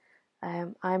Handley.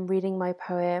 I'm reading my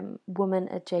poem Woman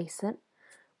Adjacent,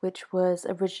 which was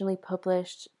originally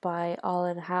published by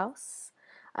Ireland House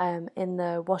in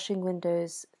the Washing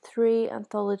Windows 3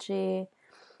 anthology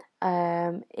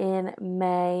in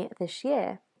May this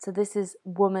year. So this is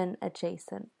Woman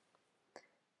Adjacent.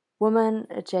 Woman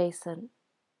Adjacent.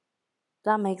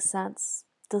 That makes sense,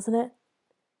 doesn't it?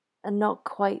 And not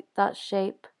quite that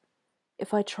shape.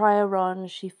 If I try her on,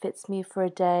 she fits me for a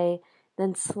day,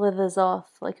 then slithers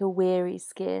off like a weary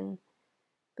skin.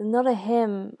 But not a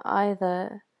him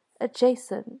either.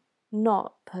 Adjacent,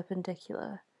 not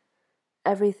perpendicular.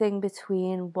 Everything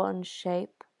between one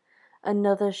shape,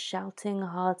 another shouting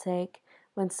heartache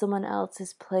when someone else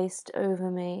is placed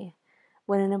over me,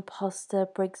 when an imposter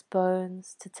breaks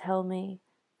bones to tell me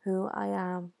who I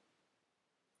am.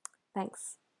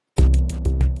 Thanks.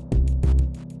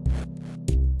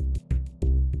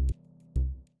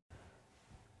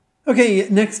 Okay,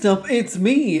 next up, it's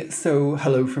me. So,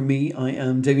 hello from me. I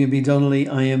am Damien B. Donnelly.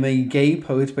 I am a gay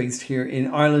poet based here in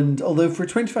Ireland, although for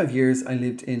 25 years I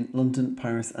lived in London,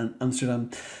 Paris and Amsterdam.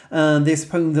 And this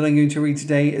poem that I'm going to read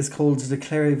today is called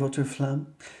Declarez votre flamme.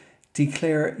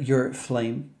 Declare your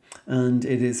flame. and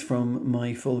it is from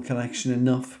my full collection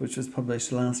Enough, which was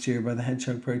published last year by the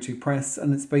Hedgehog Poetry Press,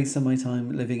 and it's based on my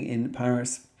time living in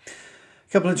Paris.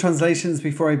 A couple of translations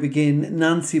before I begin.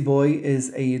 Nancy boy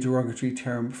is a derogatory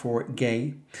term for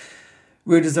gay.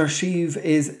 Rue des Archives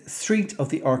is Street of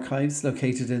the Archives,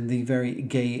 located in the very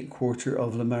gay quarter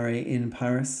of Le Marais in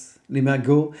Paris. Les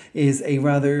Magots is a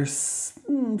rather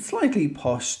slightly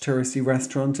posh touristy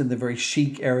restaurant in the very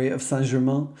chic area of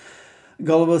Saint-Germain.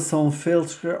 Gaulois Sans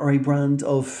Filtre are a brand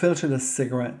of filterless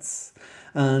cigarettes,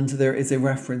 and there is a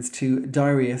reference to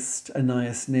diarist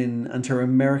Anais Nin and her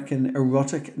American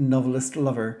erotic novelist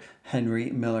lover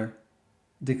Henry Miller.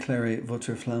 Déclarez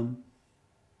votre flamme.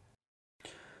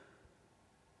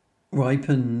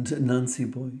 Ripened Nancy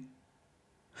boy,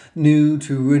 new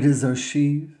to Rue des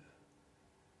Archives,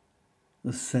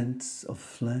 the scent of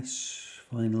flesh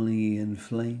finally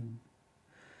inflame.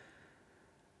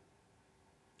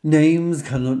 Names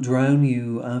cannot drown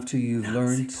you after you've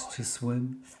learnt to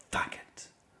swim.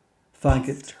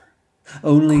 Faggot,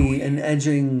 only an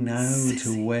edging now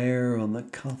to wear on the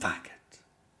cuff.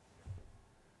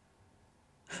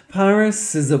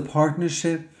 Paris is a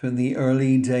partnership in the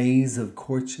early days of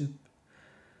courtship,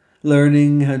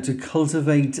 learning how to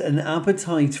cultivate an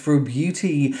appetite for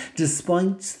beauty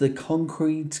despite the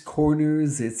concrete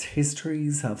corners its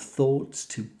histories have thought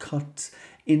to cut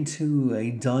into a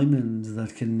diamond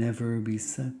that can never be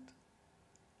set.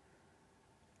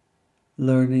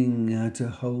 Learning how to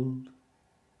hold,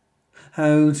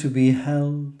 how to be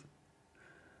held,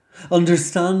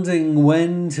 understanding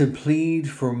when to plead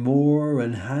for more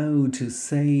and how to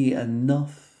say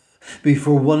enough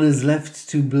before one is left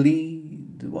to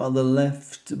bleed while the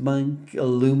left bank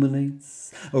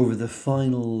illuminates over the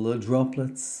final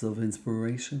droplets of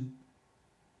inspiration.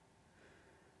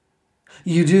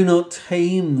 You do not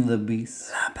tame the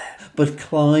beast, but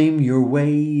climb your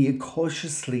way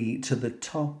cautiously to the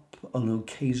top on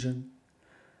occasion,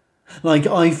 like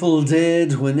Eiffel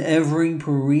did when every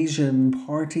Parisian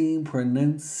party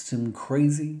pronounced him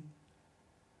crazy,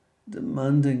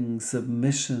 demanding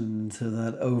submission to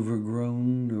that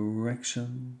overgrown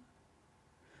erection.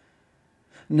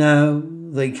 Now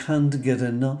they can't get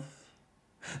enough,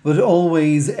 but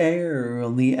always err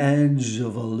on the edge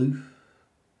of aloof.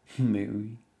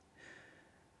 Mary.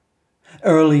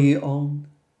 Early on,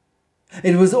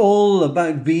 it was all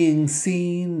about being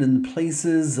seen in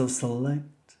places of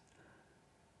select.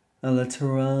 À la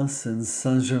terrasse in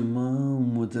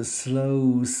Saint-Germain with the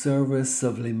slow service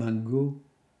of Les Magots,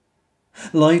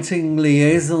 lighting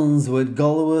liaisons with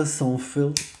Gaulois Sans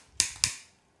Filtre.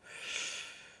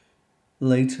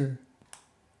 Later,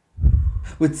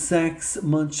 with sex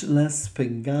much less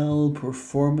Pigalle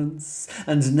performance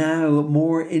and now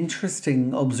more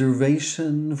interesting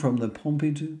observation from the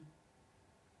Pompidou,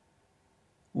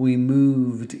 we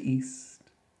moved east,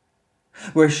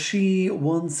 where she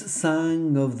once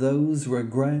sang of those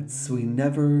regrets we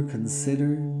never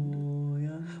considered,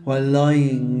 while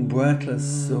lying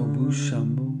breathless au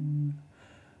Bouchameau,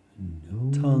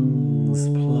 tongues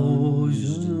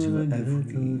plunged into every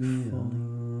folly.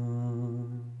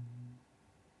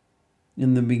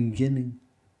 In the beginning,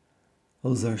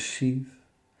 aux archives,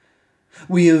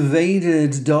 we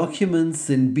evaded documents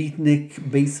in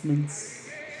beatnik basements,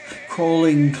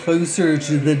 crawling closer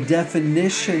to the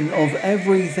definition of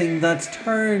everything that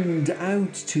turned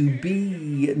out to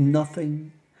be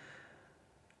nothing.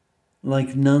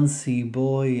 Like Nancy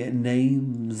boy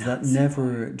names that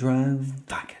never drown,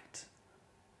 faggot,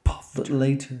 but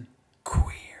later,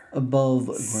 queer, above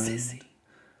ground.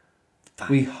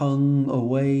 We hung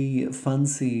away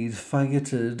fancied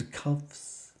faggoted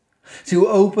cuffs to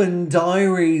open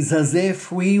diaries as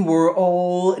if we were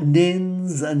all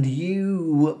Nins and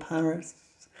you, Paris,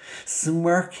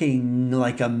 smirking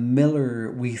like a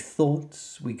miller we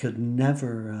thought we could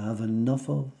never have enough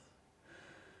of.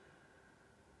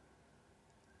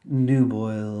 New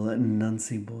boil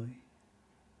Nancy boy,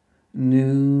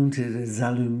 new to des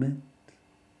allumettes,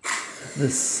 the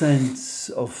scent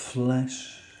of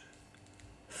flesh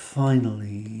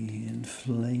finally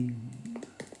inflamed.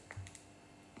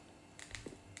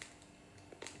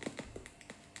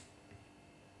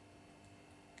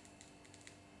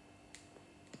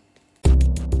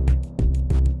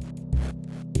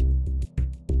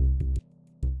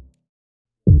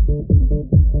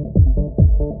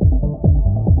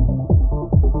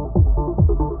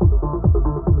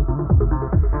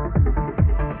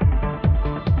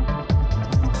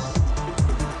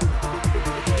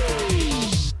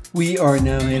 We are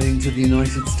now heading to the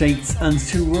United States and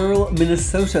to rural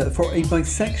Minnesota for a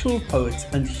bisexual poet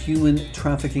and human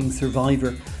trafficking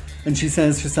survivor, and she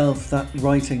says herself that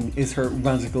writing is her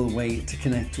radical way to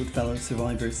connect with fellow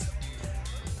survivors.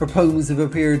 Her poems have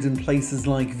appeared in places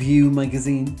like View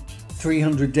magazine,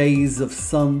 300 Days of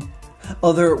Sun,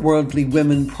 Other Worldly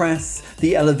Women Press,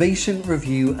 The Elevation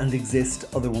Review, and Exist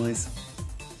Otherwise.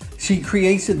 She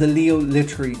created the Leo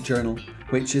Literary Journal,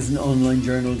 which is an online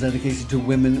journal dedicated to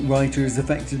women writers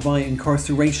affected by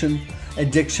incarceration,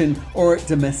 addiction or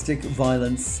domestic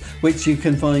violence, which you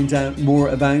can find out more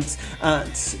about at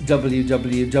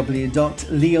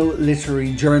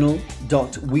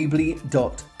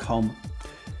www.leoliteraryjournal.weebly.com.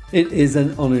 It is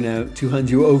an honour now to hand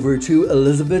you over to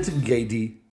Elizabeth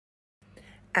Gady.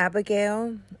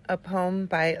 Abigail, a poem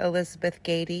by Elizabeth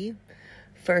Gady,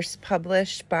 first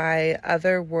published by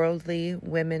Otherworldly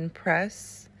Women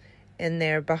Press in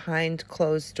their Behind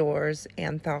Closed Doors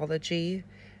anthology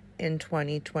in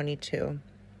 2022.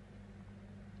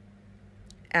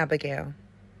 Abigail.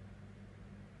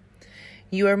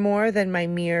 You are more than my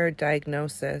mere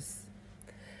diagnosis,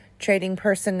 trading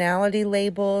personality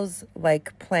labels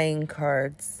like playing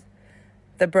cards,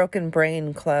 the Broken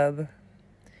Brain Club.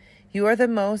 You are the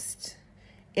most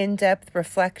in-depth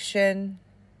reflection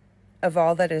of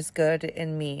all that is good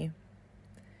in me.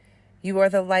 You are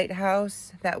the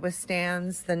lighthouse that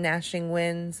withstands the gnashing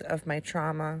winds of my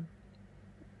trauma.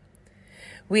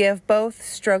 We have both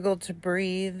struggled to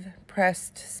breathe,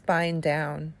 pressed spine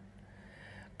down,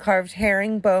 carved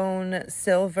herringbone,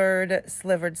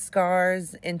 slivered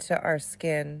scars into our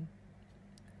skin.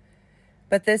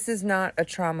 But this is not a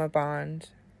trauma bond.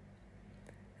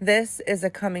 This is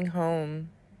a coming home,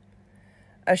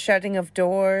 a shutting of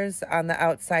doors on the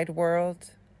outside world,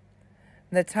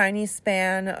 the tiny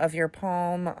span of your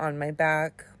palm on my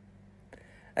back,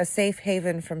 a safe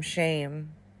haven from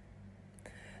shame,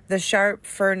 the sharp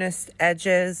furnace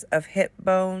edges of hip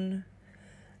bone,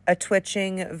 a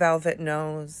twitching velvet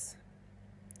nose,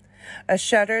 a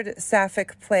shuttered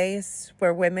sapphic place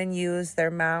where women use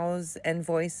their mouths and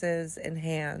voices and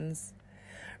hands,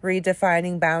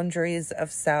 redefining boundaries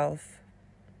of self.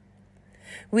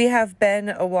 We have been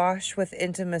awash with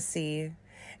intimacy,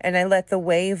 and I let the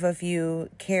wave of you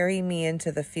carry me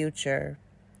into the future.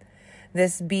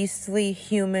 This beastly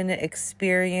human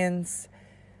experience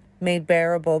made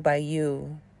bearable by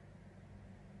you.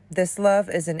 This love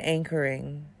is an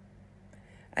anchoring.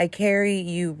 I carry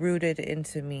you rooted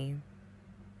into me.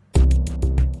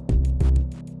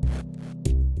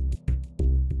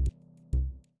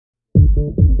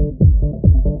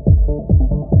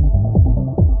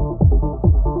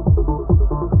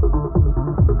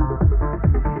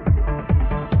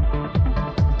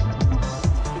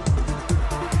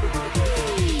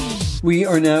 We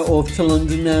are now off to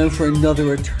London now for another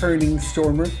returning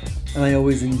stormer, and I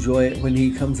always enjoy it when he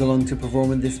comes along to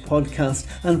perform in this podcast,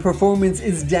 and performance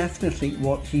is definitely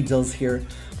what he does here,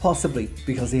 possibly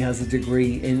because he has a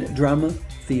degree in drama,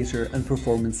 theatre and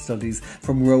performance studies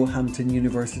from Roehampton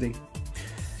University.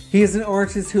 He is an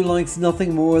artist who likes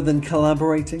nothing more than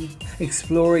collaborating,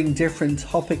 exploring different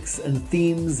topics and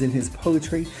themes in his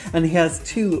poetry, and he has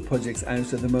two projects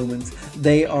out at the moment.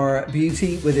 They are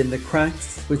Beauty Within the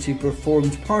Cracks, which he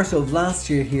performed part of last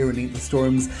year here in Eat the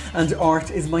Storms, and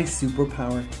Art Is My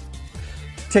Superpower.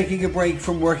 Taking a break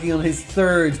from working on his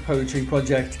third poetry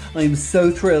project, I am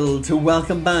so thrilled to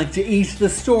welcome back to Eat the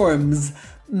Storms,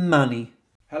 Manny.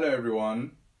 Hello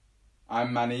everyone,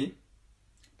 I'm Manny.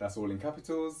 That's all in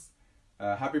capitals.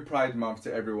 Happy Pride Month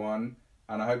to everyone,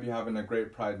 and I hope you're having a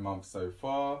great Pride Month so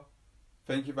far.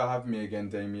 Thank you for having me again,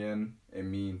 Damien. It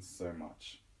means so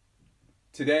much.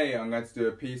 Today I'm going to do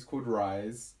a piece called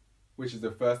Rise, which is the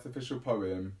first official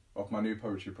poem of my new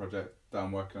poetry project that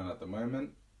I'm working on at the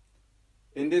moment.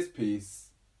 In this piece,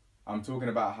 I'm talking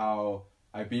about how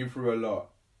I've been through a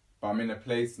lot, but I'm in a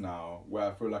place now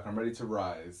where I feel like I'm ready to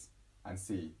rise and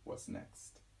see what's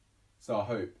next. So I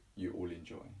hope you all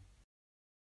enjoy.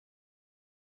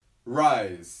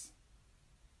 Rise.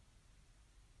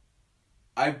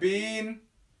 I've been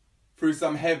through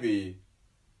some heavy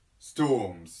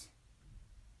storms.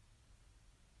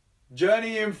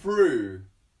 Journeying through,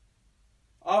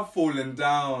 I've fallen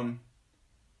down.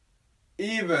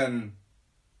 Even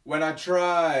when I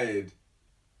tried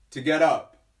to get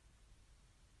up,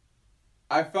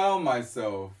 I found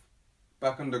myself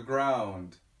back on the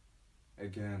ground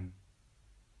again.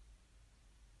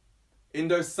 In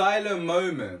those silent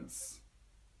moments,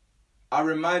 I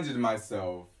reminded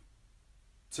myself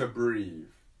to breathe.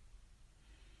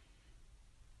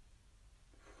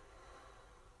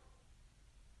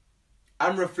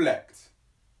 And reflect,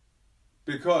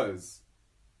 because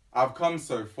I've come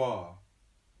so far,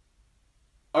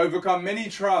 overcome many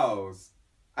trials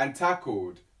and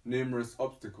tackled numerous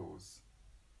obstacles.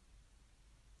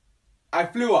 I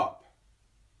flew up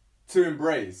to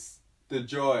embrace the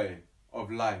joy of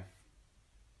life.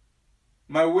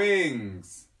 My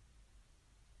wings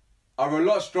are a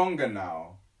lot stronger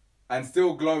now and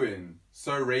still glowing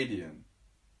so radiant.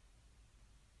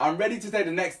 I'm ready to take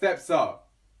the next steps up,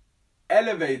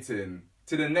 elevating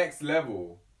to the next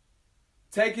level,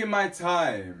 taking my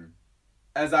time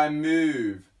as I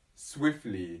move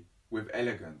swiftly with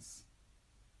elegance.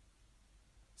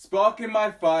 Sparking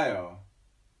my fire,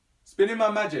 spinning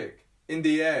my magic in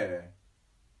the air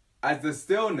as the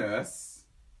stillness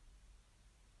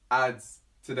adds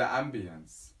to the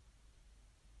ambience.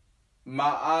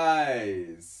 My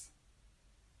eyes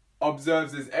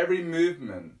observes its every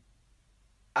movement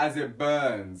as it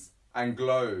burns and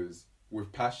glows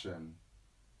with passion.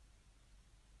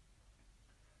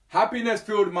 Happiness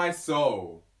filled my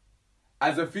soul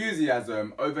as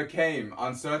enthusiasm overcame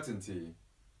uncertainty.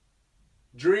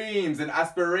 Dreams and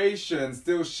aspirations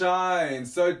still shine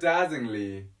so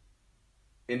dazzlingly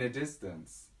in the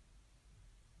distance.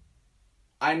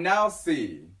 I now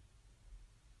see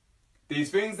these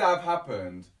things that have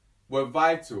happened were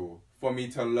vital for me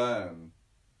to learn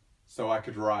so I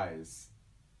could rise.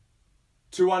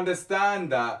 To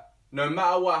understand that no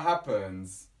matter what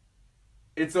happens,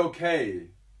 it's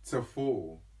okay to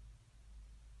fall.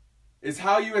 It's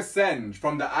how you ascend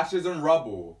from the ashes and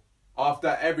rubble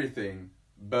after everything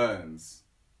burns.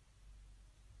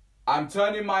 I'm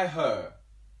turning my hurt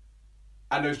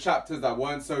and those chapters that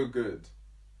weren't so good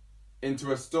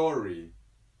into a story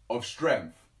of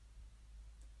strength,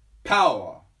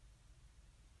 power,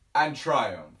 and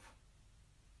triumph.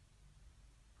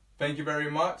 Thank you very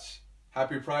much.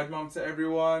 Happy Pride Month to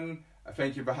everyone.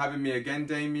 Thank you for having me again,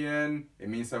 Damien. It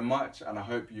means so much, and I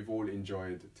hope you've all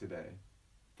enjoyed today.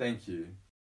 Thank you.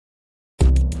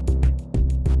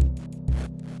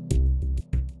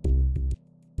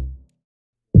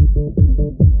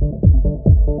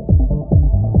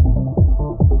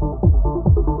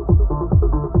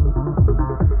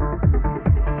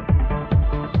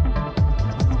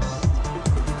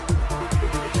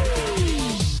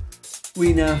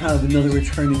 We now have another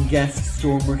returning guest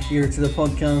stormer here to the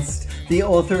podcast, the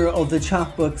author of the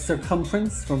chapbook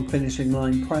Circumference from Finishing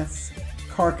Line Press,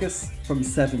 Carcass from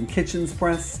Seven Kitchens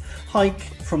Press, Hike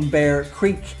from Bear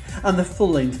Creek, and the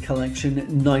full-length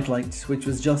collection Nightlight, which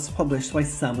was just published by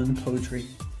Salmon Poetry.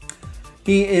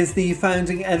 He is the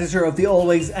founding editor of the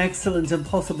always excellent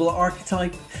Impossible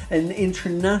Archetype, an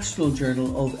international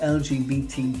journal of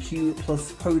LGBTQ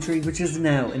plus poetry, which is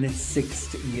now in its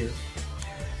 6th year.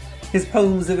 His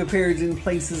poems have appeared in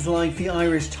places like the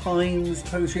Irish Times,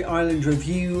 Poetry Ireland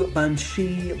Review,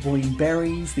 Banshee, Boy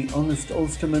Berries, The Honest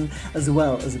Ulsterman, as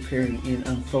well as appearing in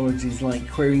anthologies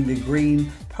like Queering the Green,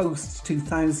 Post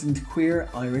 2000 Queer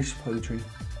Irish Poetry.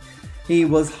 He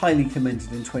was highly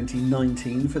commended in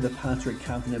 2019 for the Patrick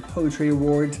Kavanagh Poetry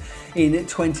Award. In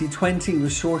 2020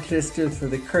 was shortlisted for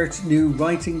the Kurt New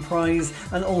Writing Prize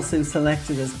and also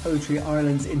selected as Poetry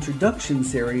Ireland's Introduction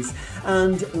Series.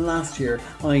 And last year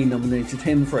I nominated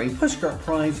him for a Pushcart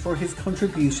Prize for his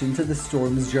contribution to the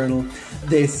Storms Journal.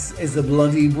 This is the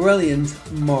bloody brilliant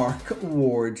Mark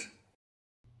Ward.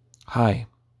 Hi,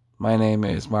 my name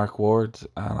is Mark Ward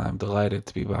and I'm delighted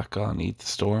to be back on Eat the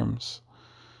Storms.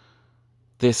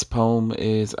 This poem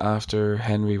is after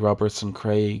Henry Robertson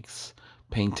Craig's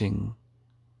painting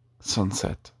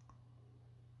Sunset.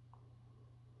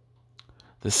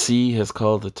 The sea has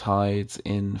called the tides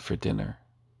in for dinner.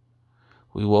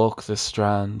 We walk the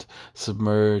strand,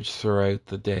 submerged throughout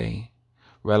the day,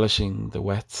 relishing the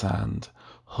wet sand,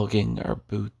 hugging our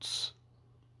boots.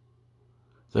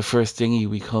 The first dinghy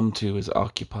we come to is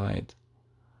occupied.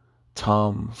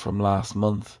 Tom from last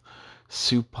month,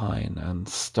 supine and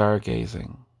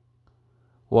stargazing,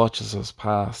 watches us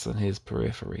pass in his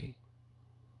periphery.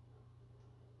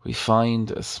 We find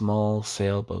a small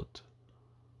sailboat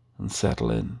and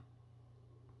settle in.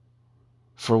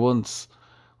 For once,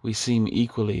 we seem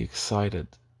equally excited.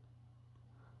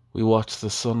 We watch the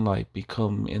sunlight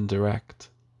become indirect.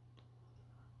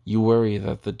 You worry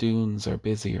that the dunes are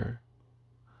busier.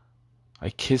 I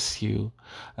kiss you,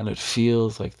 and it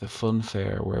feels like the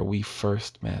funfair where we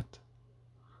first met.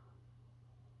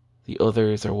 The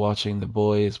others are watching the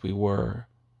boys we were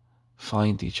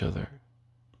find each other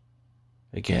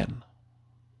again.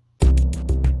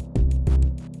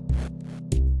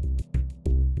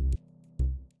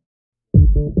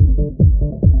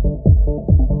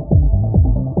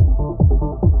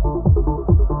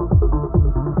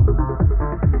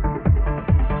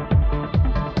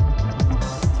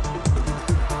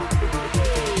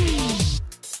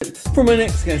 For my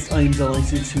next guest, I'm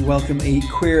delighted to welcome a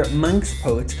queer Manx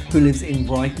poet who lives in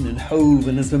Brighton and Hove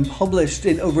and has been published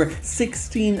in over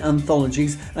 16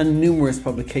 anthologies and numerous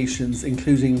publications,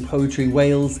 including Poetry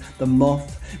Wales, The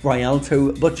Moth,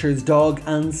 Rialto, Butcher's Dog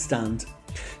and Stand.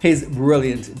 His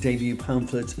brilliant debut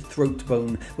pamphlet,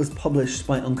 Throatbone, was published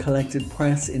by Uncollected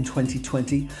Press in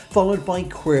 2020, followed by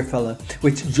Queerfella,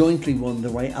 which jointly won the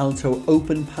Rialto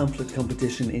Open Pamphlet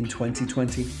Competition in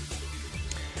 2020.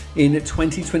 In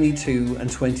 2022 and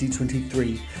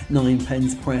 2023, Nine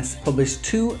Pens Press published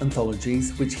two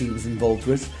anthologies, which he was involved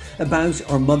with, about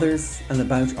our mothers and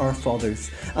about our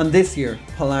fathers. And this year,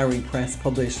 Polari Press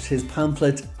published his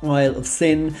pamphlet, Isle of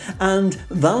Sin, and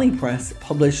Valley Press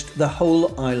published The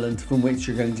Whole Island, from which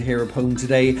you're going to hear a poem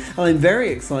today. And I'm very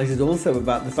excited also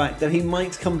about the fact that he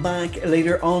might come back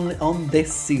later on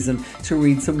this season to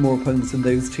read some more poems from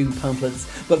those two pamphlets.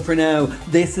 But for now,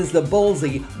 this is the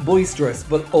ballsy, boisterous,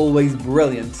 but always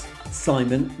brilliant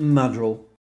Simon Madrell.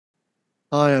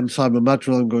 Hi, I'm Simon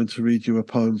Madrell. I'm going to read you a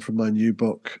poem from my new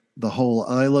book, The Whole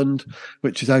Island,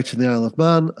 which is out in the Isle of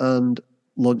Man and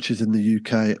launches in the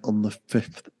UK on the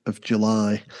 5th of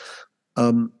July.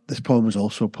 This poem was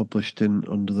also published in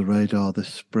Under the Radar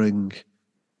this spring.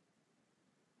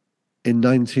 In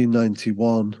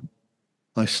 1991,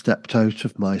 I stepped out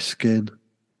of my skin.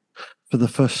 For the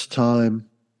first time,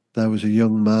 there was a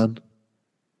young man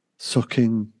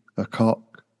sucking a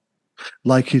cock,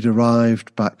 like he'd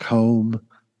arrived back home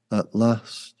at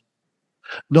last.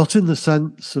 Not in the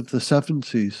sense of the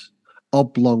 70s,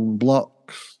 oblong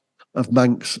blocks of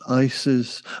Manx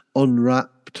ices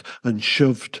unwrapped and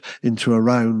shoved into a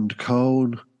round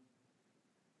cone,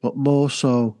 but more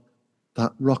so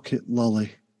that rocket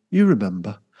lolly, you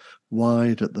remember,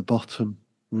 wide at the bottom,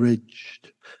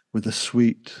 ridged with a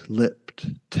sweet-lipped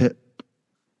tip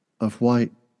of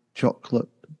white chocolate.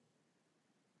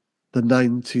 The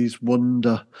 90s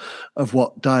wonder of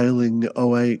what dialing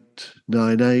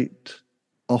 0898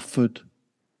 offered.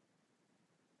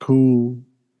 Cool,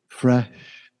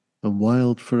 fresh and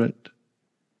wild for it.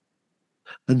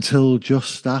 Until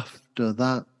just after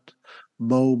that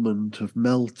moment of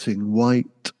melting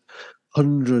white,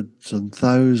 hundreds and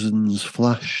thousands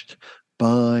flashed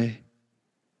by,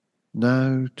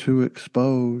 now too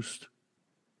exposed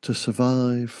to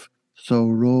survive so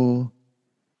raw.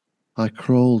 I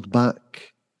crawled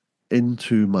back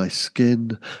into my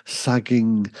skin,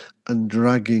 sagging and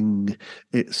dragging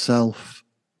itself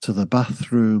to the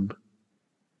bathroom.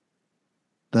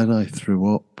 Then I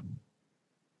threw up.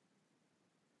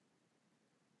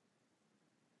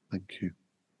 Thank you.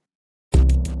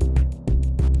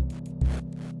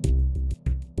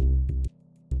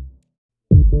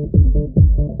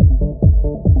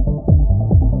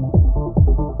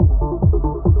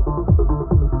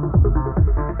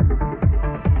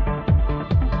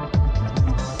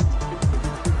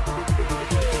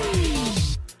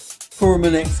 For my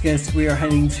next guest, we are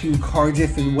heading to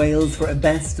Cardiff in Wales for a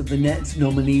Best of the Net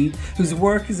nominee, whose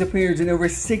work has appeared in over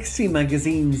 60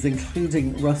 magazines,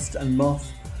 including Rust and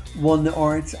Moth, One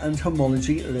Art and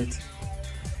Homology Lit.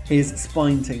 His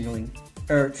spine-tingling,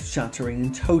 earth-shattering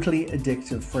and totally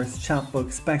addictive first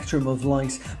chapbook, Spectrum of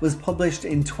Light, was published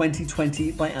in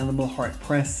 2020 by Animal Heart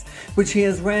Press, which he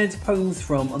has read poems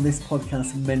from on this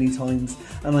podcast many times,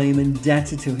 and I am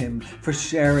indebted to him for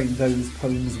sharing those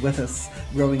poems with us,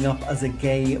 growing up as a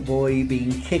gay boy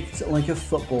being kicked like a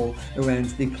football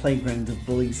around the playground of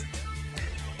bullies.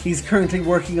 He's currently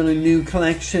working on a new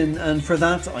collection, and for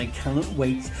that I cannot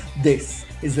wait. This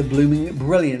is the blooming,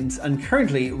 brilliant and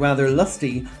currently rather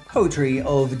lusty poetry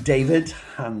of David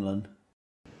Hanlon.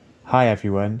 Hi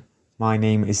everyone, my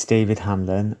name is David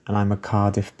Hanlon and I'm a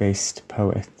Cardiff-based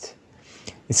poet.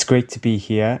 It's great to be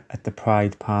here at the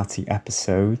Pride Party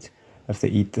episode of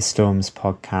the Eat the Storms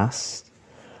podcast.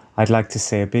 I'd like to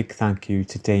say a big thank you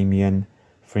to Damien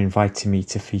for inviting me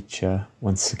to feature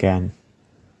once again.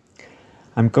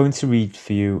 I'm going to read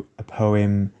for you a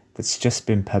poem that's just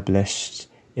been published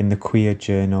in the queer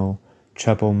journal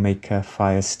Troublemaker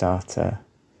Firestarter.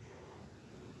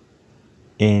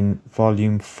 In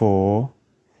volume 4,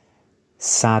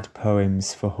 Sad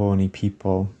Poems for Horny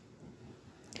People.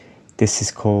 This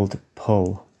is called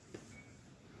Pull.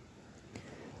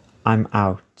 I'm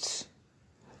out,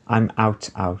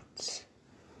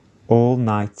 all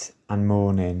night and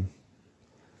morning,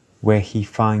 where he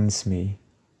finds me,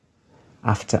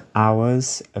 after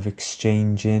hours of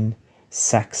exchanging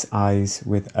sex eyes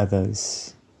with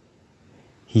others.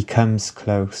 He comes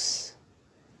close,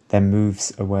 then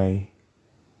moves away,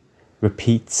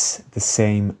 repeats the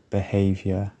same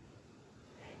behaviour.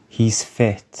 He's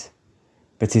fit,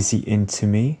 but is he into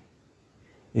me?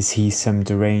 Is he some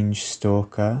deranged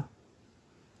stalker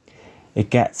It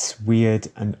gets weird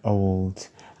and old,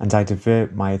 and I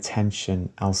divert my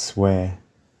attention elsewhere.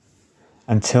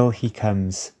 Until he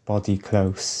comes body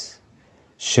close,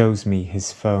 shows me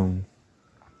his phone.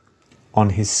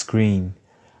 On his screen,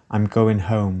 I'm going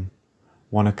home,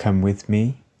 wanna come with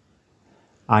me?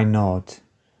 I nod,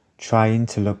 trying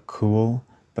to look cool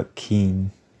but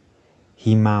keen.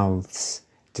 He mouths,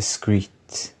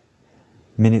 discreet.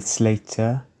 Minutes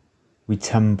later, we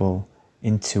tumble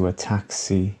into a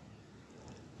taxi.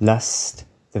 Lust,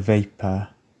 the vapour,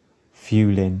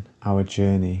 fueling our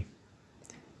journey.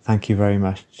 Thank you very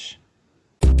much.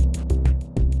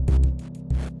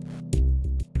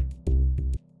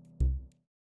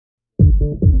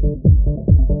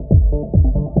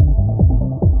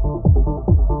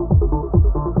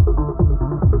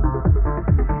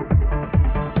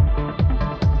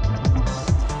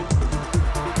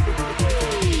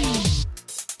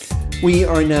 We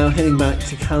are now heading back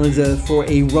to Canada for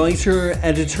a writer,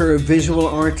 editor, visual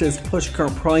artist,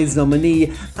 Pushcart Prize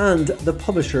nominee and the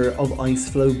publisher of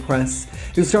Iceflow Press,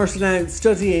 who started out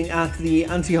studying at the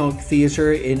Antioch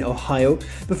Theatre in Ohio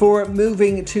before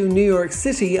moving to New York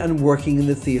City and working in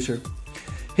the theatre.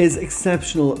 His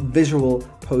exceptional visual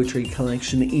poetry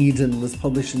collection Eden was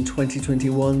published in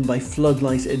 2021 by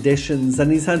Floodlight Editions,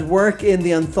 and he's had work in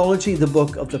the anthology The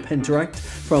Book of the Pentaract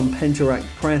from Pentaract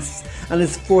Press, and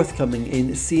is forthcoming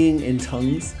in Seeing in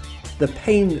Tongues, the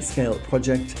Pain Scale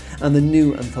Project, and the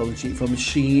new anthology from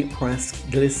She Press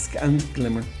Glisk and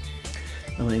Glimmer.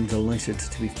 And I'm delighted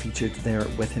to be featured there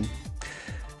with him.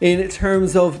 In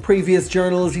terms of previous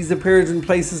journals, he's appeared in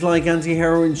places like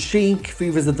Anti-Heroin Chic,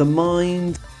 Fevers of the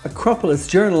Mind, Acropolis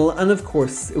Journal, and of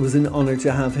course it was an honour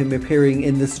to have him appearing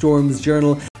in the Storms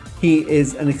Journal. He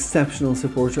is an exceptional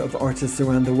supporter of artists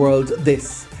around the world.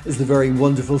 This is the very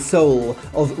wonderful soul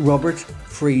of Robert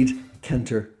Fried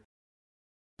Kenter.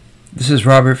 This is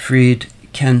Robert Fried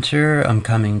Kenter. I'm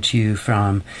coming to you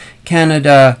from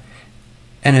Canada,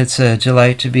 and it's a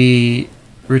delight to be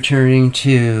returning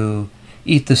to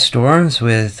Eat the Storms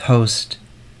with host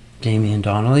Damien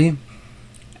Donnelly,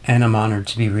 and I'm honoured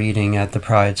to be reading at the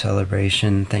Pride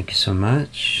celebration. Thank you so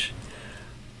much.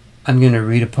 I'm going to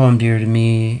read a poem dear to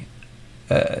me.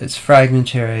 It's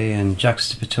fragmentary and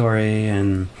juxtapository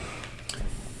and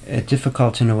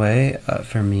difficult in a way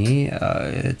for me.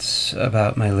 It's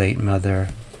about my late mother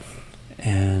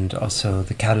and also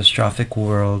the catastrophic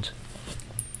world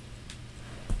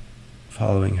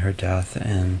following her death,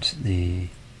 and the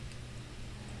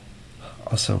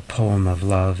also poem of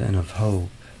love and of hope.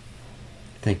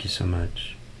 Thank you so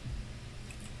much.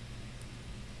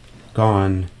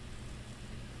 Gone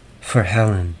for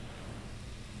Helen.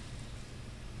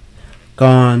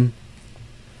 Gone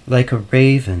like a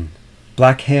raven,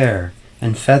 black hair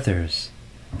and feathers,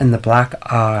 and the black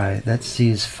eye that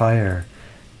sees fire,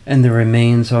 and the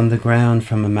remains on the ground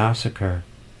from a massacre.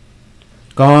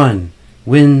 Gone,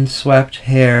 wind-swept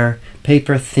hair,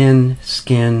 paper-thin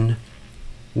skin,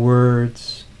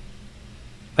 words.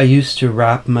 I used to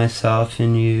wrap myself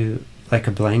in you like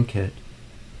a blanket.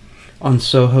 On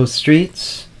Soho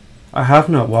streets, I have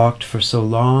not walked for so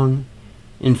long.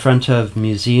 In front of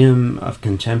Museum of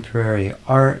Contemporary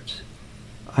Art,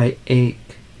 I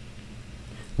ache.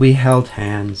 We held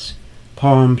hands,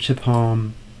 palm to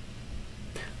palm.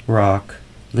 Rock,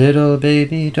 little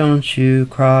baby, don't you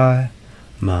cry.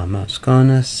 Mama's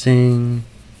gonna sing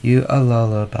you a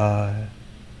lullaby.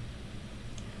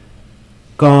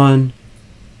 Gone,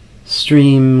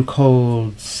 stream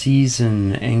cold,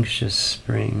 season anxious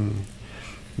spring.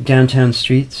 Downtown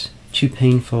streets, too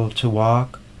painful to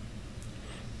walk,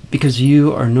 because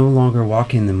you are no longer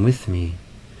walking them with me.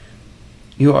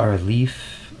 You are a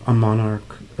leaf, a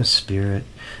monarch, a spirit.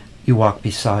 You walk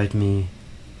beside me,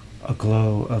 a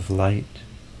glow of light.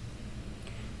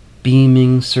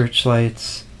 Beaming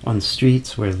searchlights on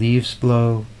streets where leaves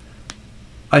blow.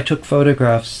 I took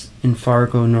photographs in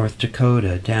Fargo, North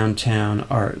Dakota, downtown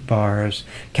art bars,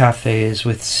 cafes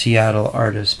with Seattle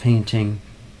artists painting.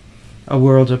 A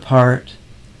world apart,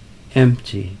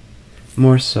 empty,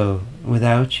 more so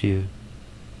without you.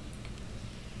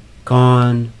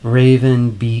 Gone,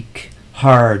 raven beak,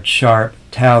 hard, sharp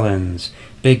talons,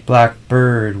 big black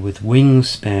bird with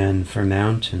wingspan for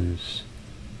mountains.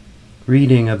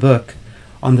 Reading a book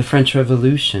on the French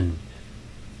Revolution.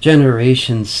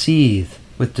 Generations seethe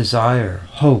with desire,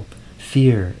 hope,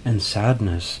 fear, and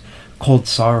sadness, cold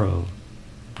sorrow,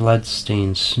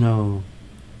 blood-stained snow.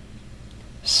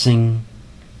 Sing,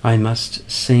 I must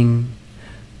sing.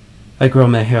 I grow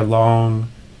my hair long,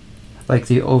 like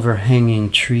the overhanging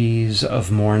trees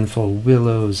of mournful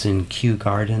willows in Kew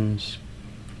Gardens.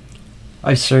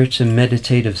 I search a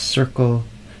meditative circle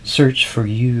search for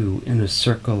you in a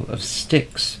circle of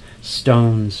sticks,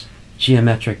 stones,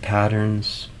 geometric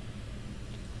patterns.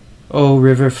 O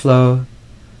river flow,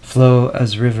 flow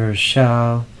as rivers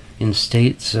shall, in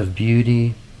states of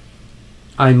beauty.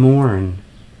 I mourn,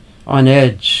 on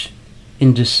edge,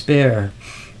 in despair.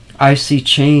 I see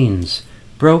chains,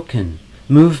 broken,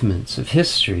 movements of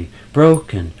history,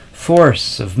 broken,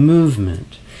 force of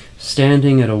movement,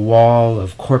 standing at a wall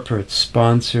of corporate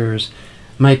sponsors.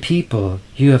 My people,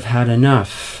 you have had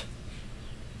enough.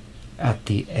 At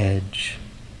the edge,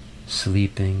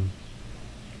 sleeping,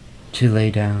 to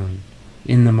lay down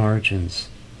in the margins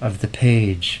of the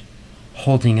page,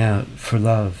 holding out for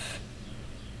love,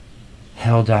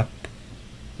 held up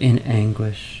in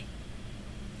anguish.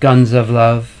 Guns of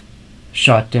love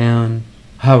shot down,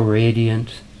 how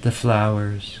radiant the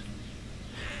flowers.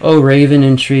 O raven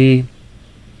and tree,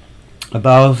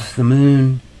 above the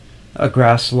moon, a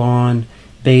grass lawn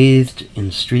bathed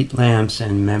in street lamps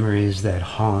and memories that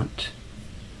haunt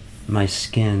my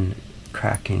skin,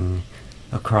 cracking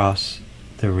across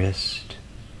the wrist.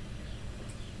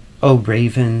 O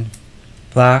raven,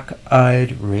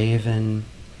 black-eyed raven,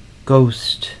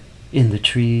 ghost in the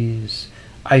trees,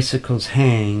 icicles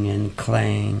hang and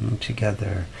clang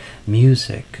together,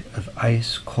 music of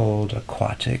ice-cold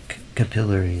aquatic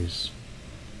capillaries.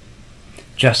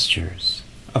 Gestures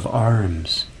of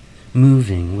arms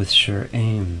moving with sure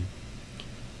aim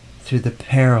through the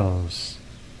perils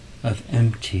of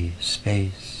empty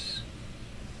space.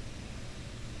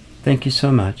 Thank you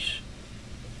so much.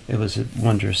 It was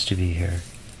wondrous to be here.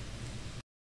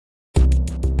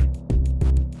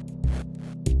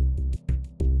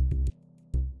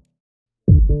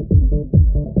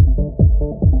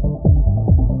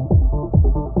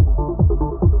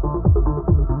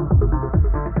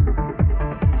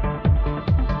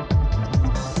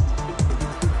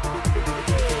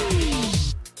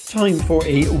 Time for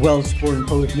a Welsh-born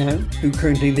poet now, who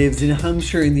currently lives in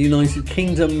Hampshire in the United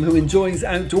Kingdom, who enjoys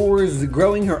outdoors,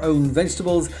 growing her own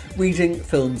vegetables, reading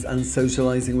films and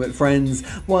socialising with friends,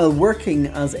 while working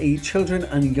as a children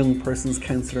and young persons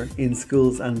counsellor in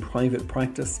schools and private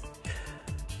practice.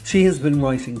 She has been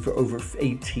writing for over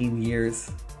 18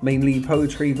 years. Mainly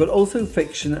poetry, but also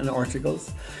fiction and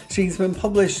articles. She's been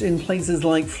published in places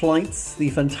like Flights, the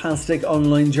fantastic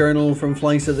online journal from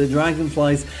Flight of the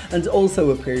Dragonflies, and also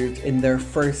appeared in their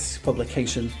first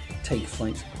publication, Take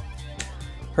Flight.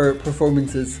 Her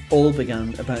performances all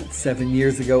began about 7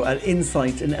 years ago at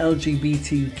Insight, an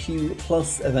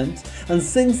LGBTQ+ event, and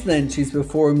since then she's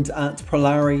performed at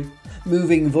Polari,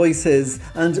 Moving Voices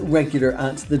and regular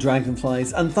at the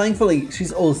Dragonflies, and thankfully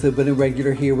she's also been a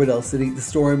regular here with us at Eat the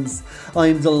Storms.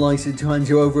 I'm delighted to hand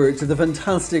you over to the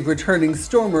fantastic returning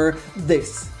stormer.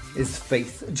 This is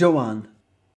Faith Joanne.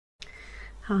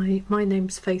 Hi, my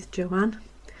name's Faith Joanne.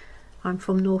 I'm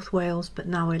from North Wales, but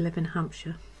now I live in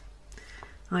Hampshire.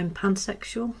 I'm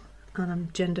pansexual and I'm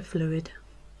gender fluid.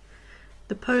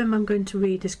 The poem I'm going to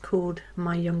read is called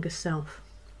My Younger Self.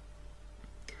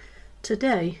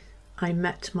 Today I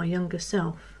met my younger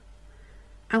self.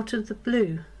 Out of the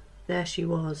blue, there she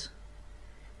was.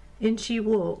 In she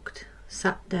walked,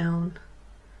 sat down,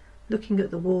 looking at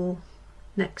the wall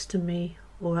next to me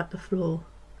or at the floor.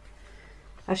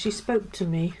 As she spoke to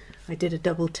me, I did a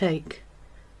double take.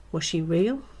 Was she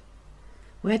real?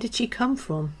 Where did she come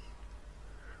from?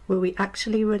 Were we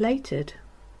actually related?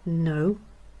 No,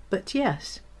 but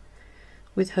yes.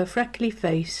 With her freckly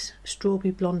face, strawberry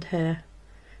blonde hair,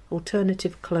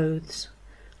 alternative clothes,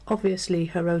 obviously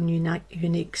her own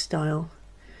unique style,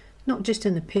 not just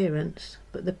in appearance,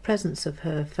 but the presence of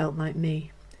her felt like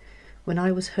me, when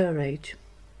I was her age.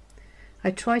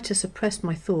 I tried to suppress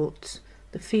my thoughts,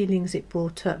 the feelings it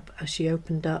brought up as she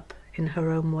opened up in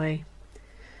her own way.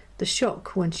 The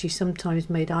shock when she sometimes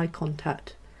made eye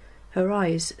contact. Her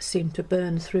eyes seemed to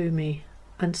burn through me,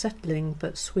 unsettling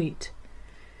but sweet.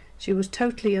 She was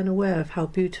totally unaware of how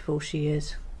beautiful she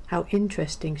is, how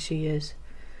interesting she is.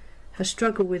 Her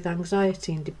struggle with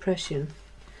anxiety and depression,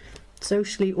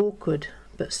 socially awkward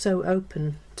but so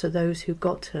open to those who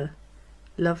got her,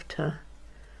 loved her,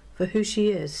 for who she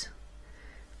is.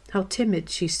 How timid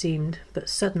she seemed, but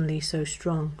suddenly so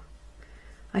strong.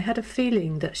 I had a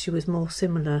feeling that she was more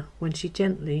similar when she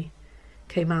gently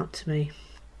came out to me.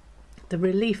 The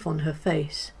relief on her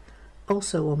face,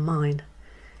 also on mine,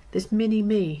 this mini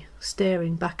me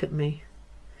staring back at me.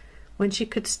 When she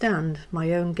could stand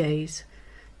my own gaze,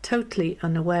 totally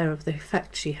unaware of the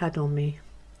effect she had on me.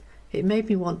 It made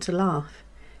me want to laugh.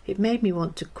 It made me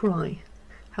want to cry.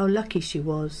 How lucky she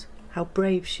was, how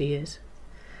brave she is.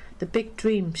 The big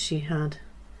dreams she had,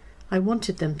 I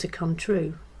wanted them to come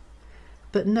true.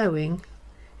 But knowing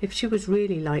If she was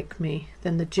really like me,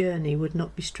 then the journey would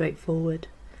not be straightforward,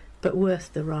 but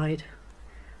worth the ride.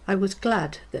 I was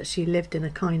glad that she lived in a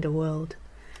kinder world,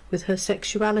 with her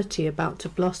sexuality about to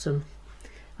blossom.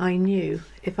 I knew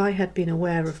if I had been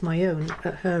aware of my own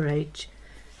at her age,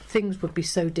 things would be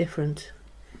so different.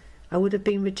 I would have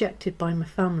been rejected by my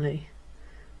family,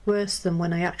 worse than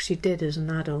when I actually did as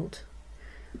an adult.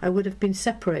 I would have been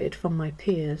separated from my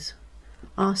peers,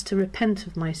 asked to repent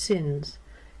of my sins,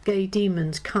 gay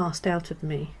demons cast out of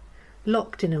me,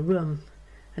 locked in a room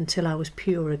until I was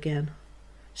pure again,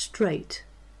 straight,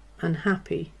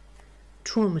 unhappy,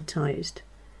 traumatized,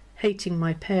 hating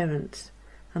my parents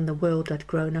and the world I'd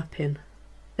grown up in.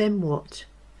 Then what?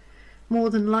 More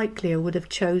than likely I would have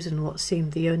chosen what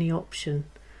seemed the only option,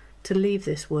 to leave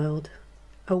this world,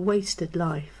 a wasted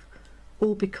life,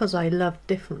 all because I loved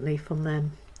differently from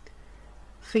them.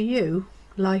 For you,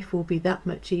 life will be that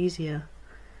much easier,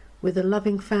 with a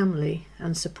loving family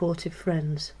and supportive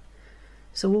friends.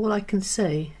 So all I can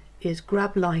say is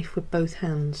grab life with both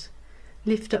hands,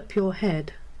 lift up your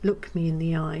head, look me in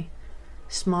the eye,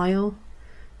 smile,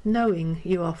 knowing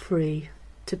you are free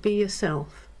to be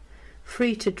yourself,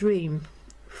 free to dream,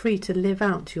 free to live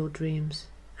out your dreams,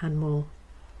 and more.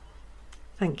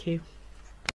 Thank you.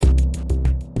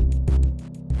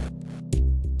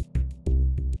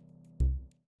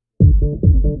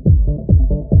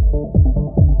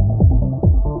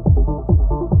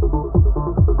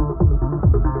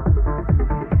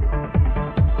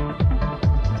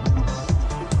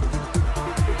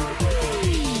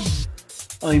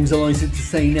 I'm delighted to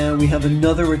say now we have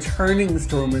another returning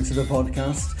stormer to the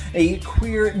podcast, a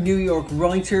queer New York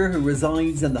writer who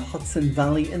resides in the Hudson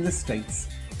Valley in the States.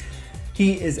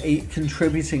 He is a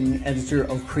contributing editor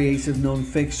of creative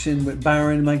non-fiction with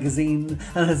Barron magazine,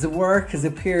 and his work has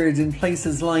appeared in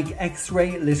places like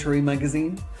X-Ray Literary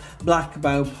Magazine, Black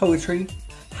Bough Poetry,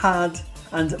 Had,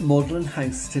 and Magdalen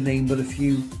House, to name but a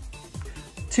few.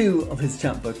 Two of his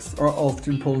chapbooks are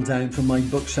often pulled down from my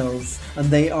bookshelves, and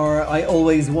they are I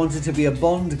Always Wanted to Be a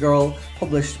Bond Girl,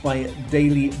 published by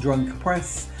Daily Drunk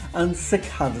Press, and Sick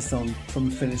Haddison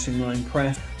from Finishing Line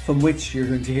Press, from which you're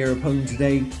going to hear a poem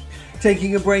today.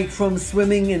 Taking a break from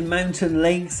swimming in mountain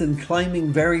lakes and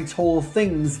climbing very tall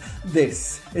things,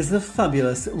 this is the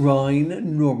fabulous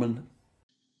Ryan Norman.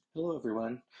 Hello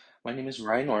everyone, my name is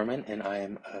Ryan Norman and I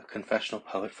am a confessional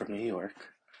poet from New York.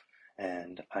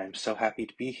 And I'm so happy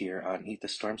to be here on Eat the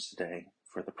Storms today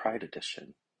for the Pride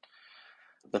edition.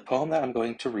 The poem that I'm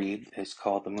going to read is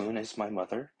called The Moon is My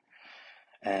Mother,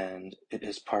 and it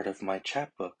is part of my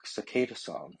chapbook, Cicada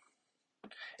Song.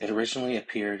 It originally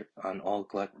appeared on All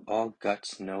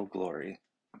Guts, No Glory.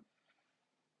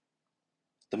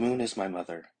 The moon is my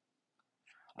mother.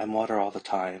 I'm water all the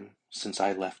time, since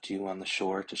I left you on the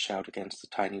shore to shout against the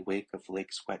tiny wake of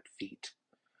lake's wet feet.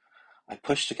 I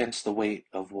pushed against the weight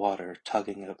of water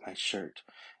tugging at my shirt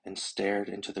and stared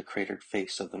into the cratered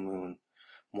face of the moon,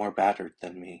 more battered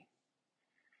than me.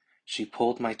 She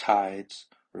pulled my tides,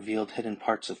 revealed hidden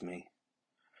parts of me.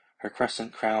 Her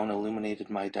crescent crown illuminated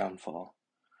my downfall.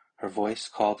 Her voice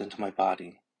called into my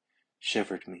body,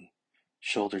 shivered me,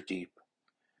 shoulder deep.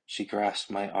 She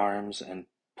grasped my arms and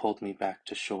pulled me back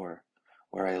to shore,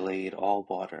 where I laid all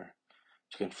water,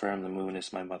 to confirm the moon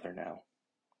is my mother now.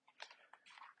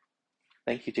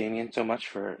 Thank you, Damien, so much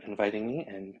for inviting me,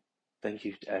 and thank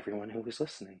you to everyone who was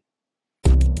listening.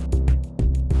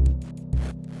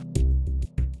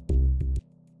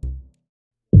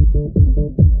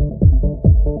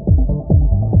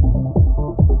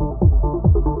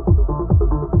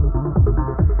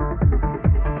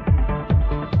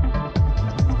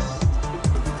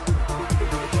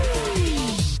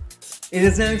 It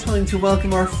is now time to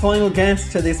welcome our final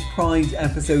guest to this Pride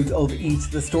episode of Eat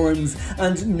the Storms,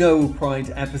 and no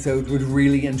Pride episode would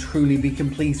really and truly be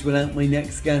complete without my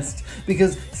next guest,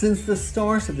 because since the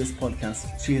start of this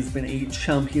podcast she has been a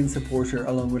champion supporter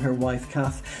along with her wife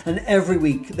Kath, and every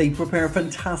week they prepare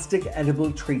fantastic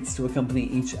edible treats to accompany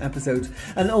each episode,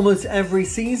 and almost every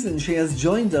season she has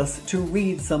joined us to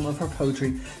read some of her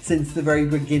poetry since the very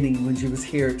beginning, when she was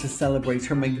here to celebrate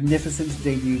her magnificent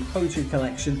debut poetry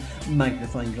collection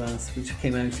Magnifying Glass, which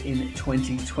came out in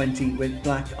 2020 with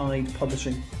Black Eyed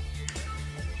Publishing.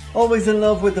 Always in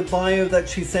love with the bio that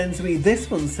she sends me,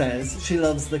 this one says she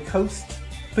loves the coast,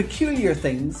 peculiar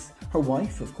things, her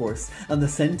wife of course, and the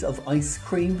scent of ice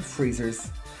cream freezers.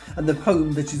 And the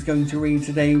poem that she's going to read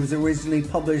today was originally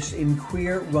published in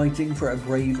Queer Writing for a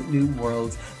Brave New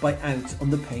World by Out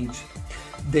on the Page.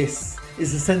 This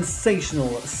is a sensational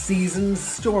seasoned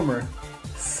stormer,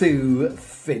 Sue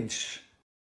Finch.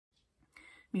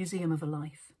 Museum of a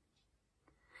Life.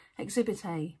 Exhibit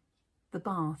A, The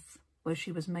Bath, where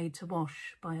she was made to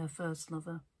wash by her first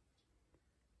lover.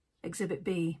 Exhibit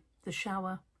B, the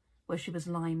shower, where she was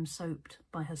lime-soaped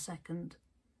by her second.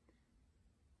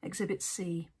 Exhibit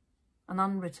C, an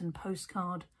unwritten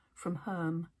postcard from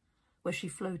Herm, where she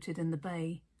floated in the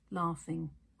bay,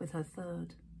 laughing with her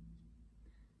third.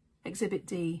 Exhibit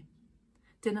D,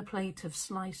 dinner plate of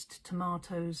sliced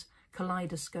tomatoes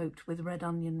kaleidoscoped with red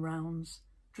onion rounds,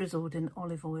 drizzled in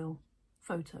olive oil.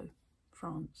 Photo,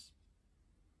 France.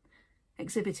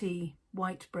 Exhibit E,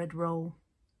 white bread roll,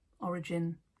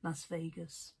 origin, Las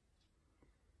Vegas.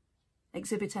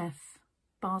 Exhibit F,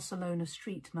 Barcelona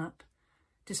street map,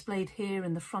 displayed here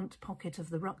in the front pocket of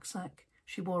the rucksack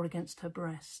she wore against her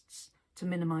breasts to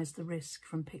minimise the risk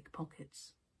from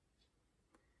pickpockets.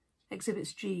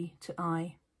 Exhibits G to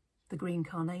I, the green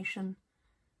carnation,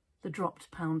 the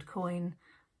dropped pound coin,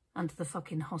 and the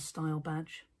fucking hostile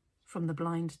badge from the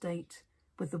blind date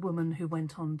with the woman who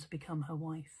went on to become her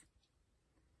wife.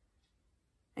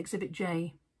 Exhibit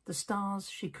J, the stars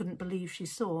she couldn't believe she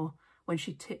saw when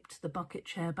she tipped the bucket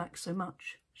chair back so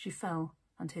much she fell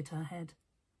and hit her head.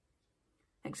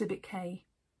 Exhibit K,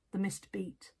 the missed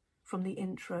beat from the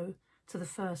intro to the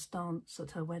first dance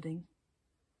at her wedding.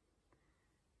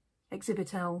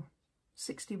 Exhibit L,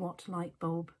 60-watt light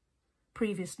bulb,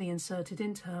 previously inserted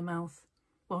into her mouth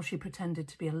while she pretended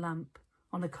to be a lamp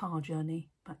on a car journey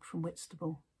back from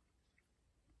Whitstable.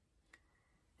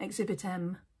 Exhibit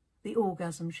M, the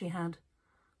orgasm she had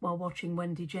while watching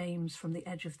Wendy James from the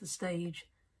edge of the stage,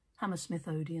 Hammersmith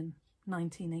Odeon,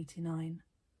 1989.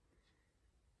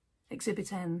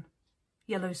 Exhibit N,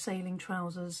 yellow sailing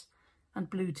trousers and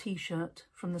blue t-shirt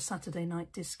from the Saturday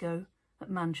night disco at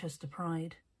Manchester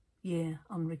Pride, year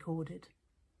unrecorded.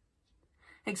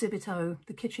 Exhibit O,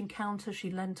 the kitchen counter she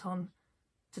leant on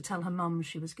to tell her mum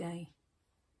she was gay.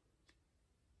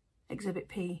 Exhibit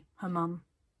P, her mum,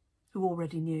 who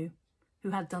already knew, who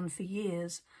had done for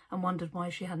years and wondered why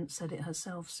she hadn't said it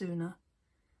herself sooner.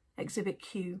 Exhibit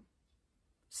Q,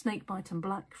 snakebite and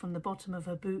black from the bottom of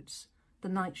her boots the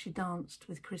night she danced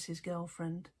with Chris's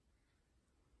girlfriend.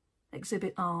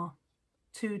 Exhibit R,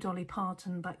 2 Dolly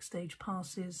Parton backstage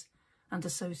passes and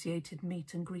associated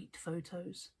meet and greet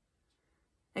photos.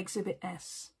 Exhibit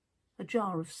S, a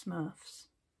jar of Smurfs.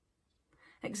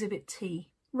 Exhibit T,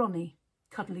 Ronnie,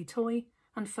 cuddly toy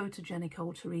and photogenic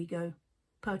alter ego,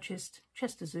 purchased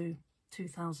Chester Zoo,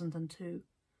 2002.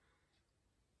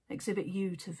 Exhibit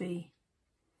U to V,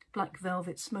 black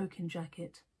velvet smoking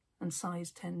jacket and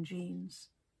size 10 jeans.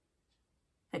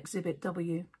 Exhibit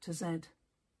W to Z,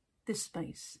 this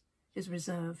space is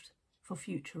reserved for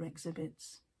future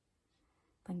exhibits.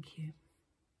 Thank you.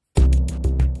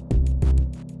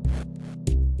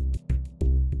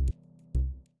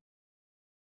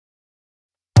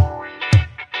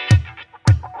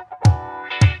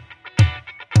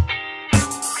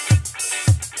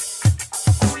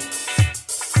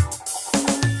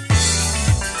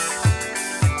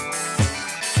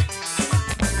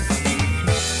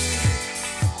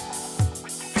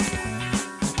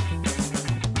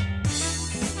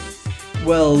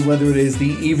 Well, whether it is the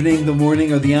evening, the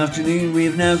morning or the afternoon, we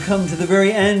have now come to the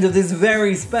very end of this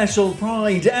very special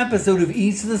Pride episode of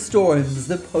Eat the Storms,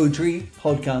 the Poetry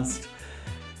Podcast.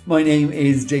 My name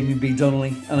is Damien B.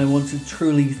 Donnelly and I want to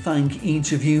truly thank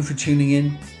each of you for tuning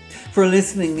in, for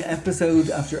listening episode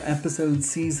after episode,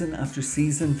 season after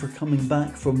season, for coming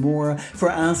back for more, for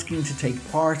asking to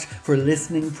take part, for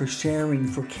listening, for sharing,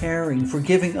 for caring, for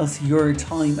giving us your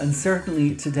time, and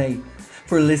certainly today,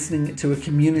 for listening to a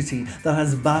community that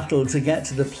has battled to get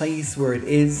to the place where it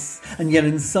is, and yet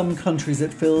in some countries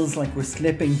it feels like we're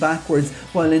slipping backwards,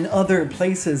 while in other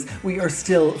places we are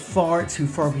still far too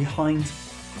far behind.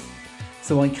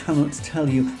 So I cannot tell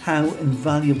you how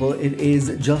invaluable it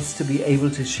is just to be able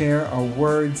to share our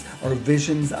words, our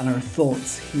visions and our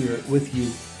thoughts here with you.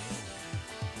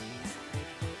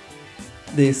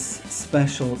 This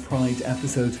special Pride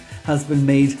episode has been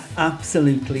made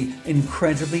absolutely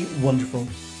incredibly wonderful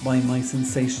by my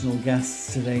sensational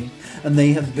guests today, and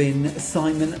they have been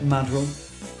Simon Madrell,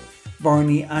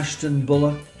 Barney Ashton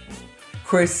Bullock,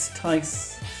 Chris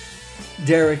Tice,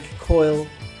 Derek Coyle,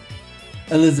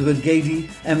 Elizabeth Gady,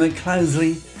 Emma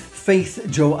Clousley, Faith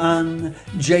Joanne,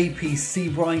 JP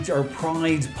Seabright, our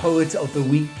Pride Poet of the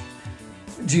Week,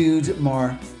 Jude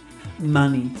Marr,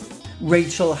 Manny,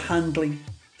 Rachel Handley,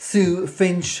 Sue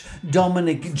Finch,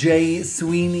 Dominic J.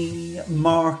 Sweeney,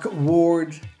 Mark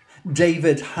Ward,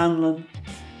 David Hanlon,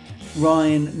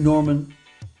 Ryan Norman,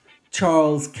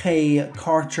 Charles K.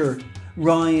 Carter,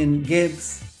 Ryan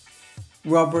Gibbs,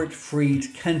 Robert Freed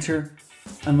Kenter,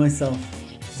 and myself,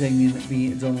 Damien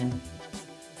B. Donnelly.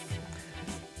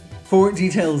 For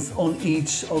details on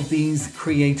each of these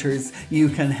creators, you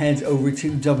can head over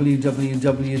to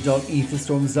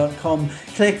www.eathestorms.com,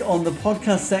 click on the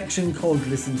podcast section called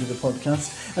Listen to the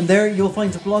Podcast, and there you'll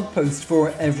find a blog post for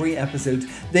every episode.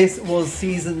 This was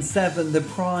Season 7, the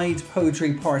Pride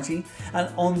Poetry Party, and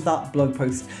on that blog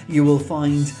post you will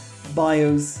find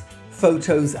bios,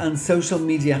 photos and social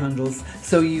media handles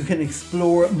so you can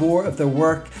explore more of their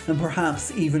work and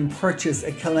perhaps even purchase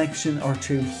a collection or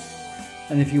two.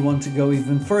 And if you want to go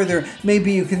even further,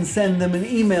 maybe you can send them an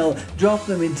email, drop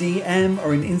them a DM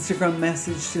or an Instagram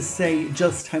message to say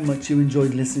just how much you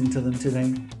enjoyed listening to them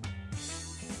today.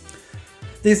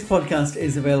 This podcast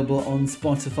is available on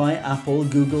Spotify, Apple,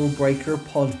 Google, Breaker,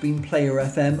 Podbean, Player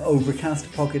FM, Overcast,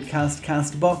 Pocket Cast,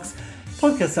 Castbox,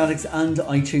 Podcast Addicts and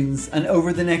iTunes. And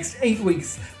over the next 8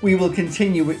 weeks, we will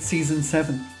continue with Season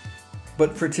 7.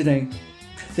 But for today,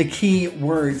 the key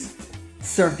word,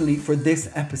 certainly for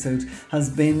this episode, has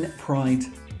been pride.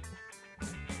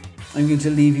 I'm going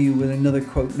to leave you with another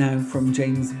quote now from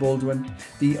James Baldwin,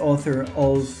 the author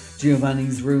of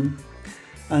Giovanni's Room.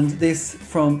 And this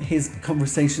from his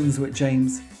Conversations with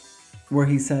James, where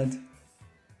he said,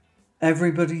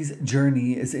 "Everybody's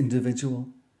journey is individual.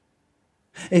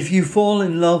 If you fall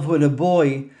in love with a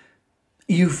boy,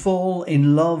 you fall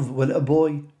in love with a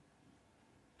boy.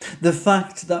 The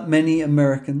fact that many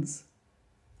Americans,"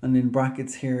 and in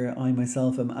brackets here I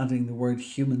myself am adding the word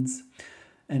humans,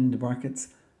 end brackets,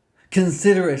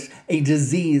 "consider it a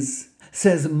disease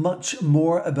says much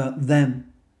more about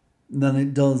them than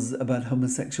it does about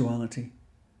homosexuality."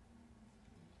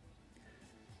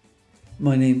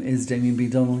 My name is Damien B.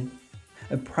 Donnelly,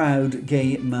 a proud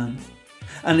gay man,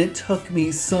 and it took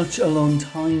me such a long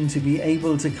time to be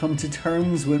able to come to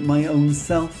terms with my own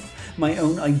self, my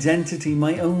own identity,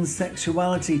 my own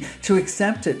sexuality, to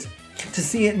accept it, to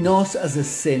see it not as a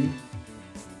sin.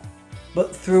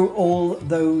 But through all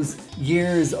those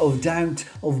years of doubt,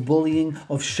 of bullying,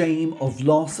 of shame, of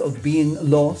loss, of being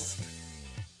lost,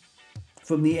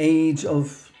 from the age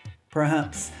of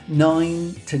perhaps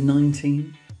 9 to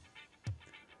 19,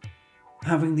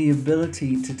 having the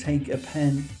ability to take a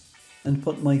pen and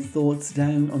put my thoughts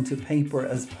down onto paper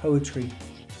as poetry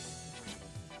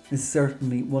is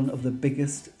certainly one of the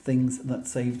biggest things that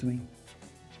saved me.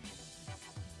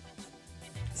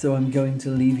 So I'm going to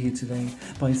leave you today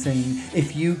by saying,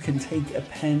 if you can take a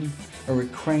pen or a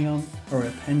crayon or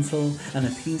a pencil and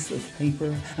a piece of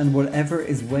paper and whatever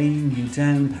is weighing you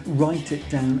down, write it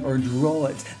down or draw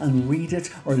it and read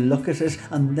it or look at it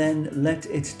and then let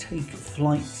it take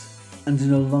flight and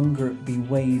no longer be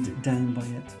weighed down by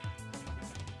it.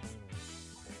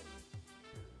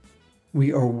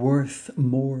 We are worth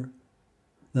more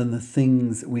than the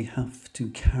things we have to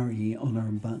carry on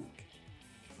our back.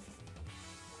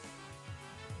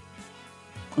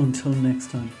 Until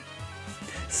next time,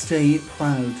 stay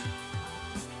proud,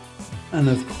 and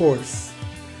of course,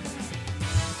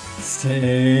 stay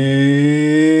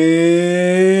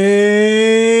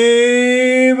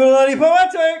bloody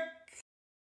poetic!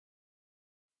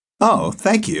 Oh,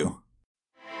 thank you.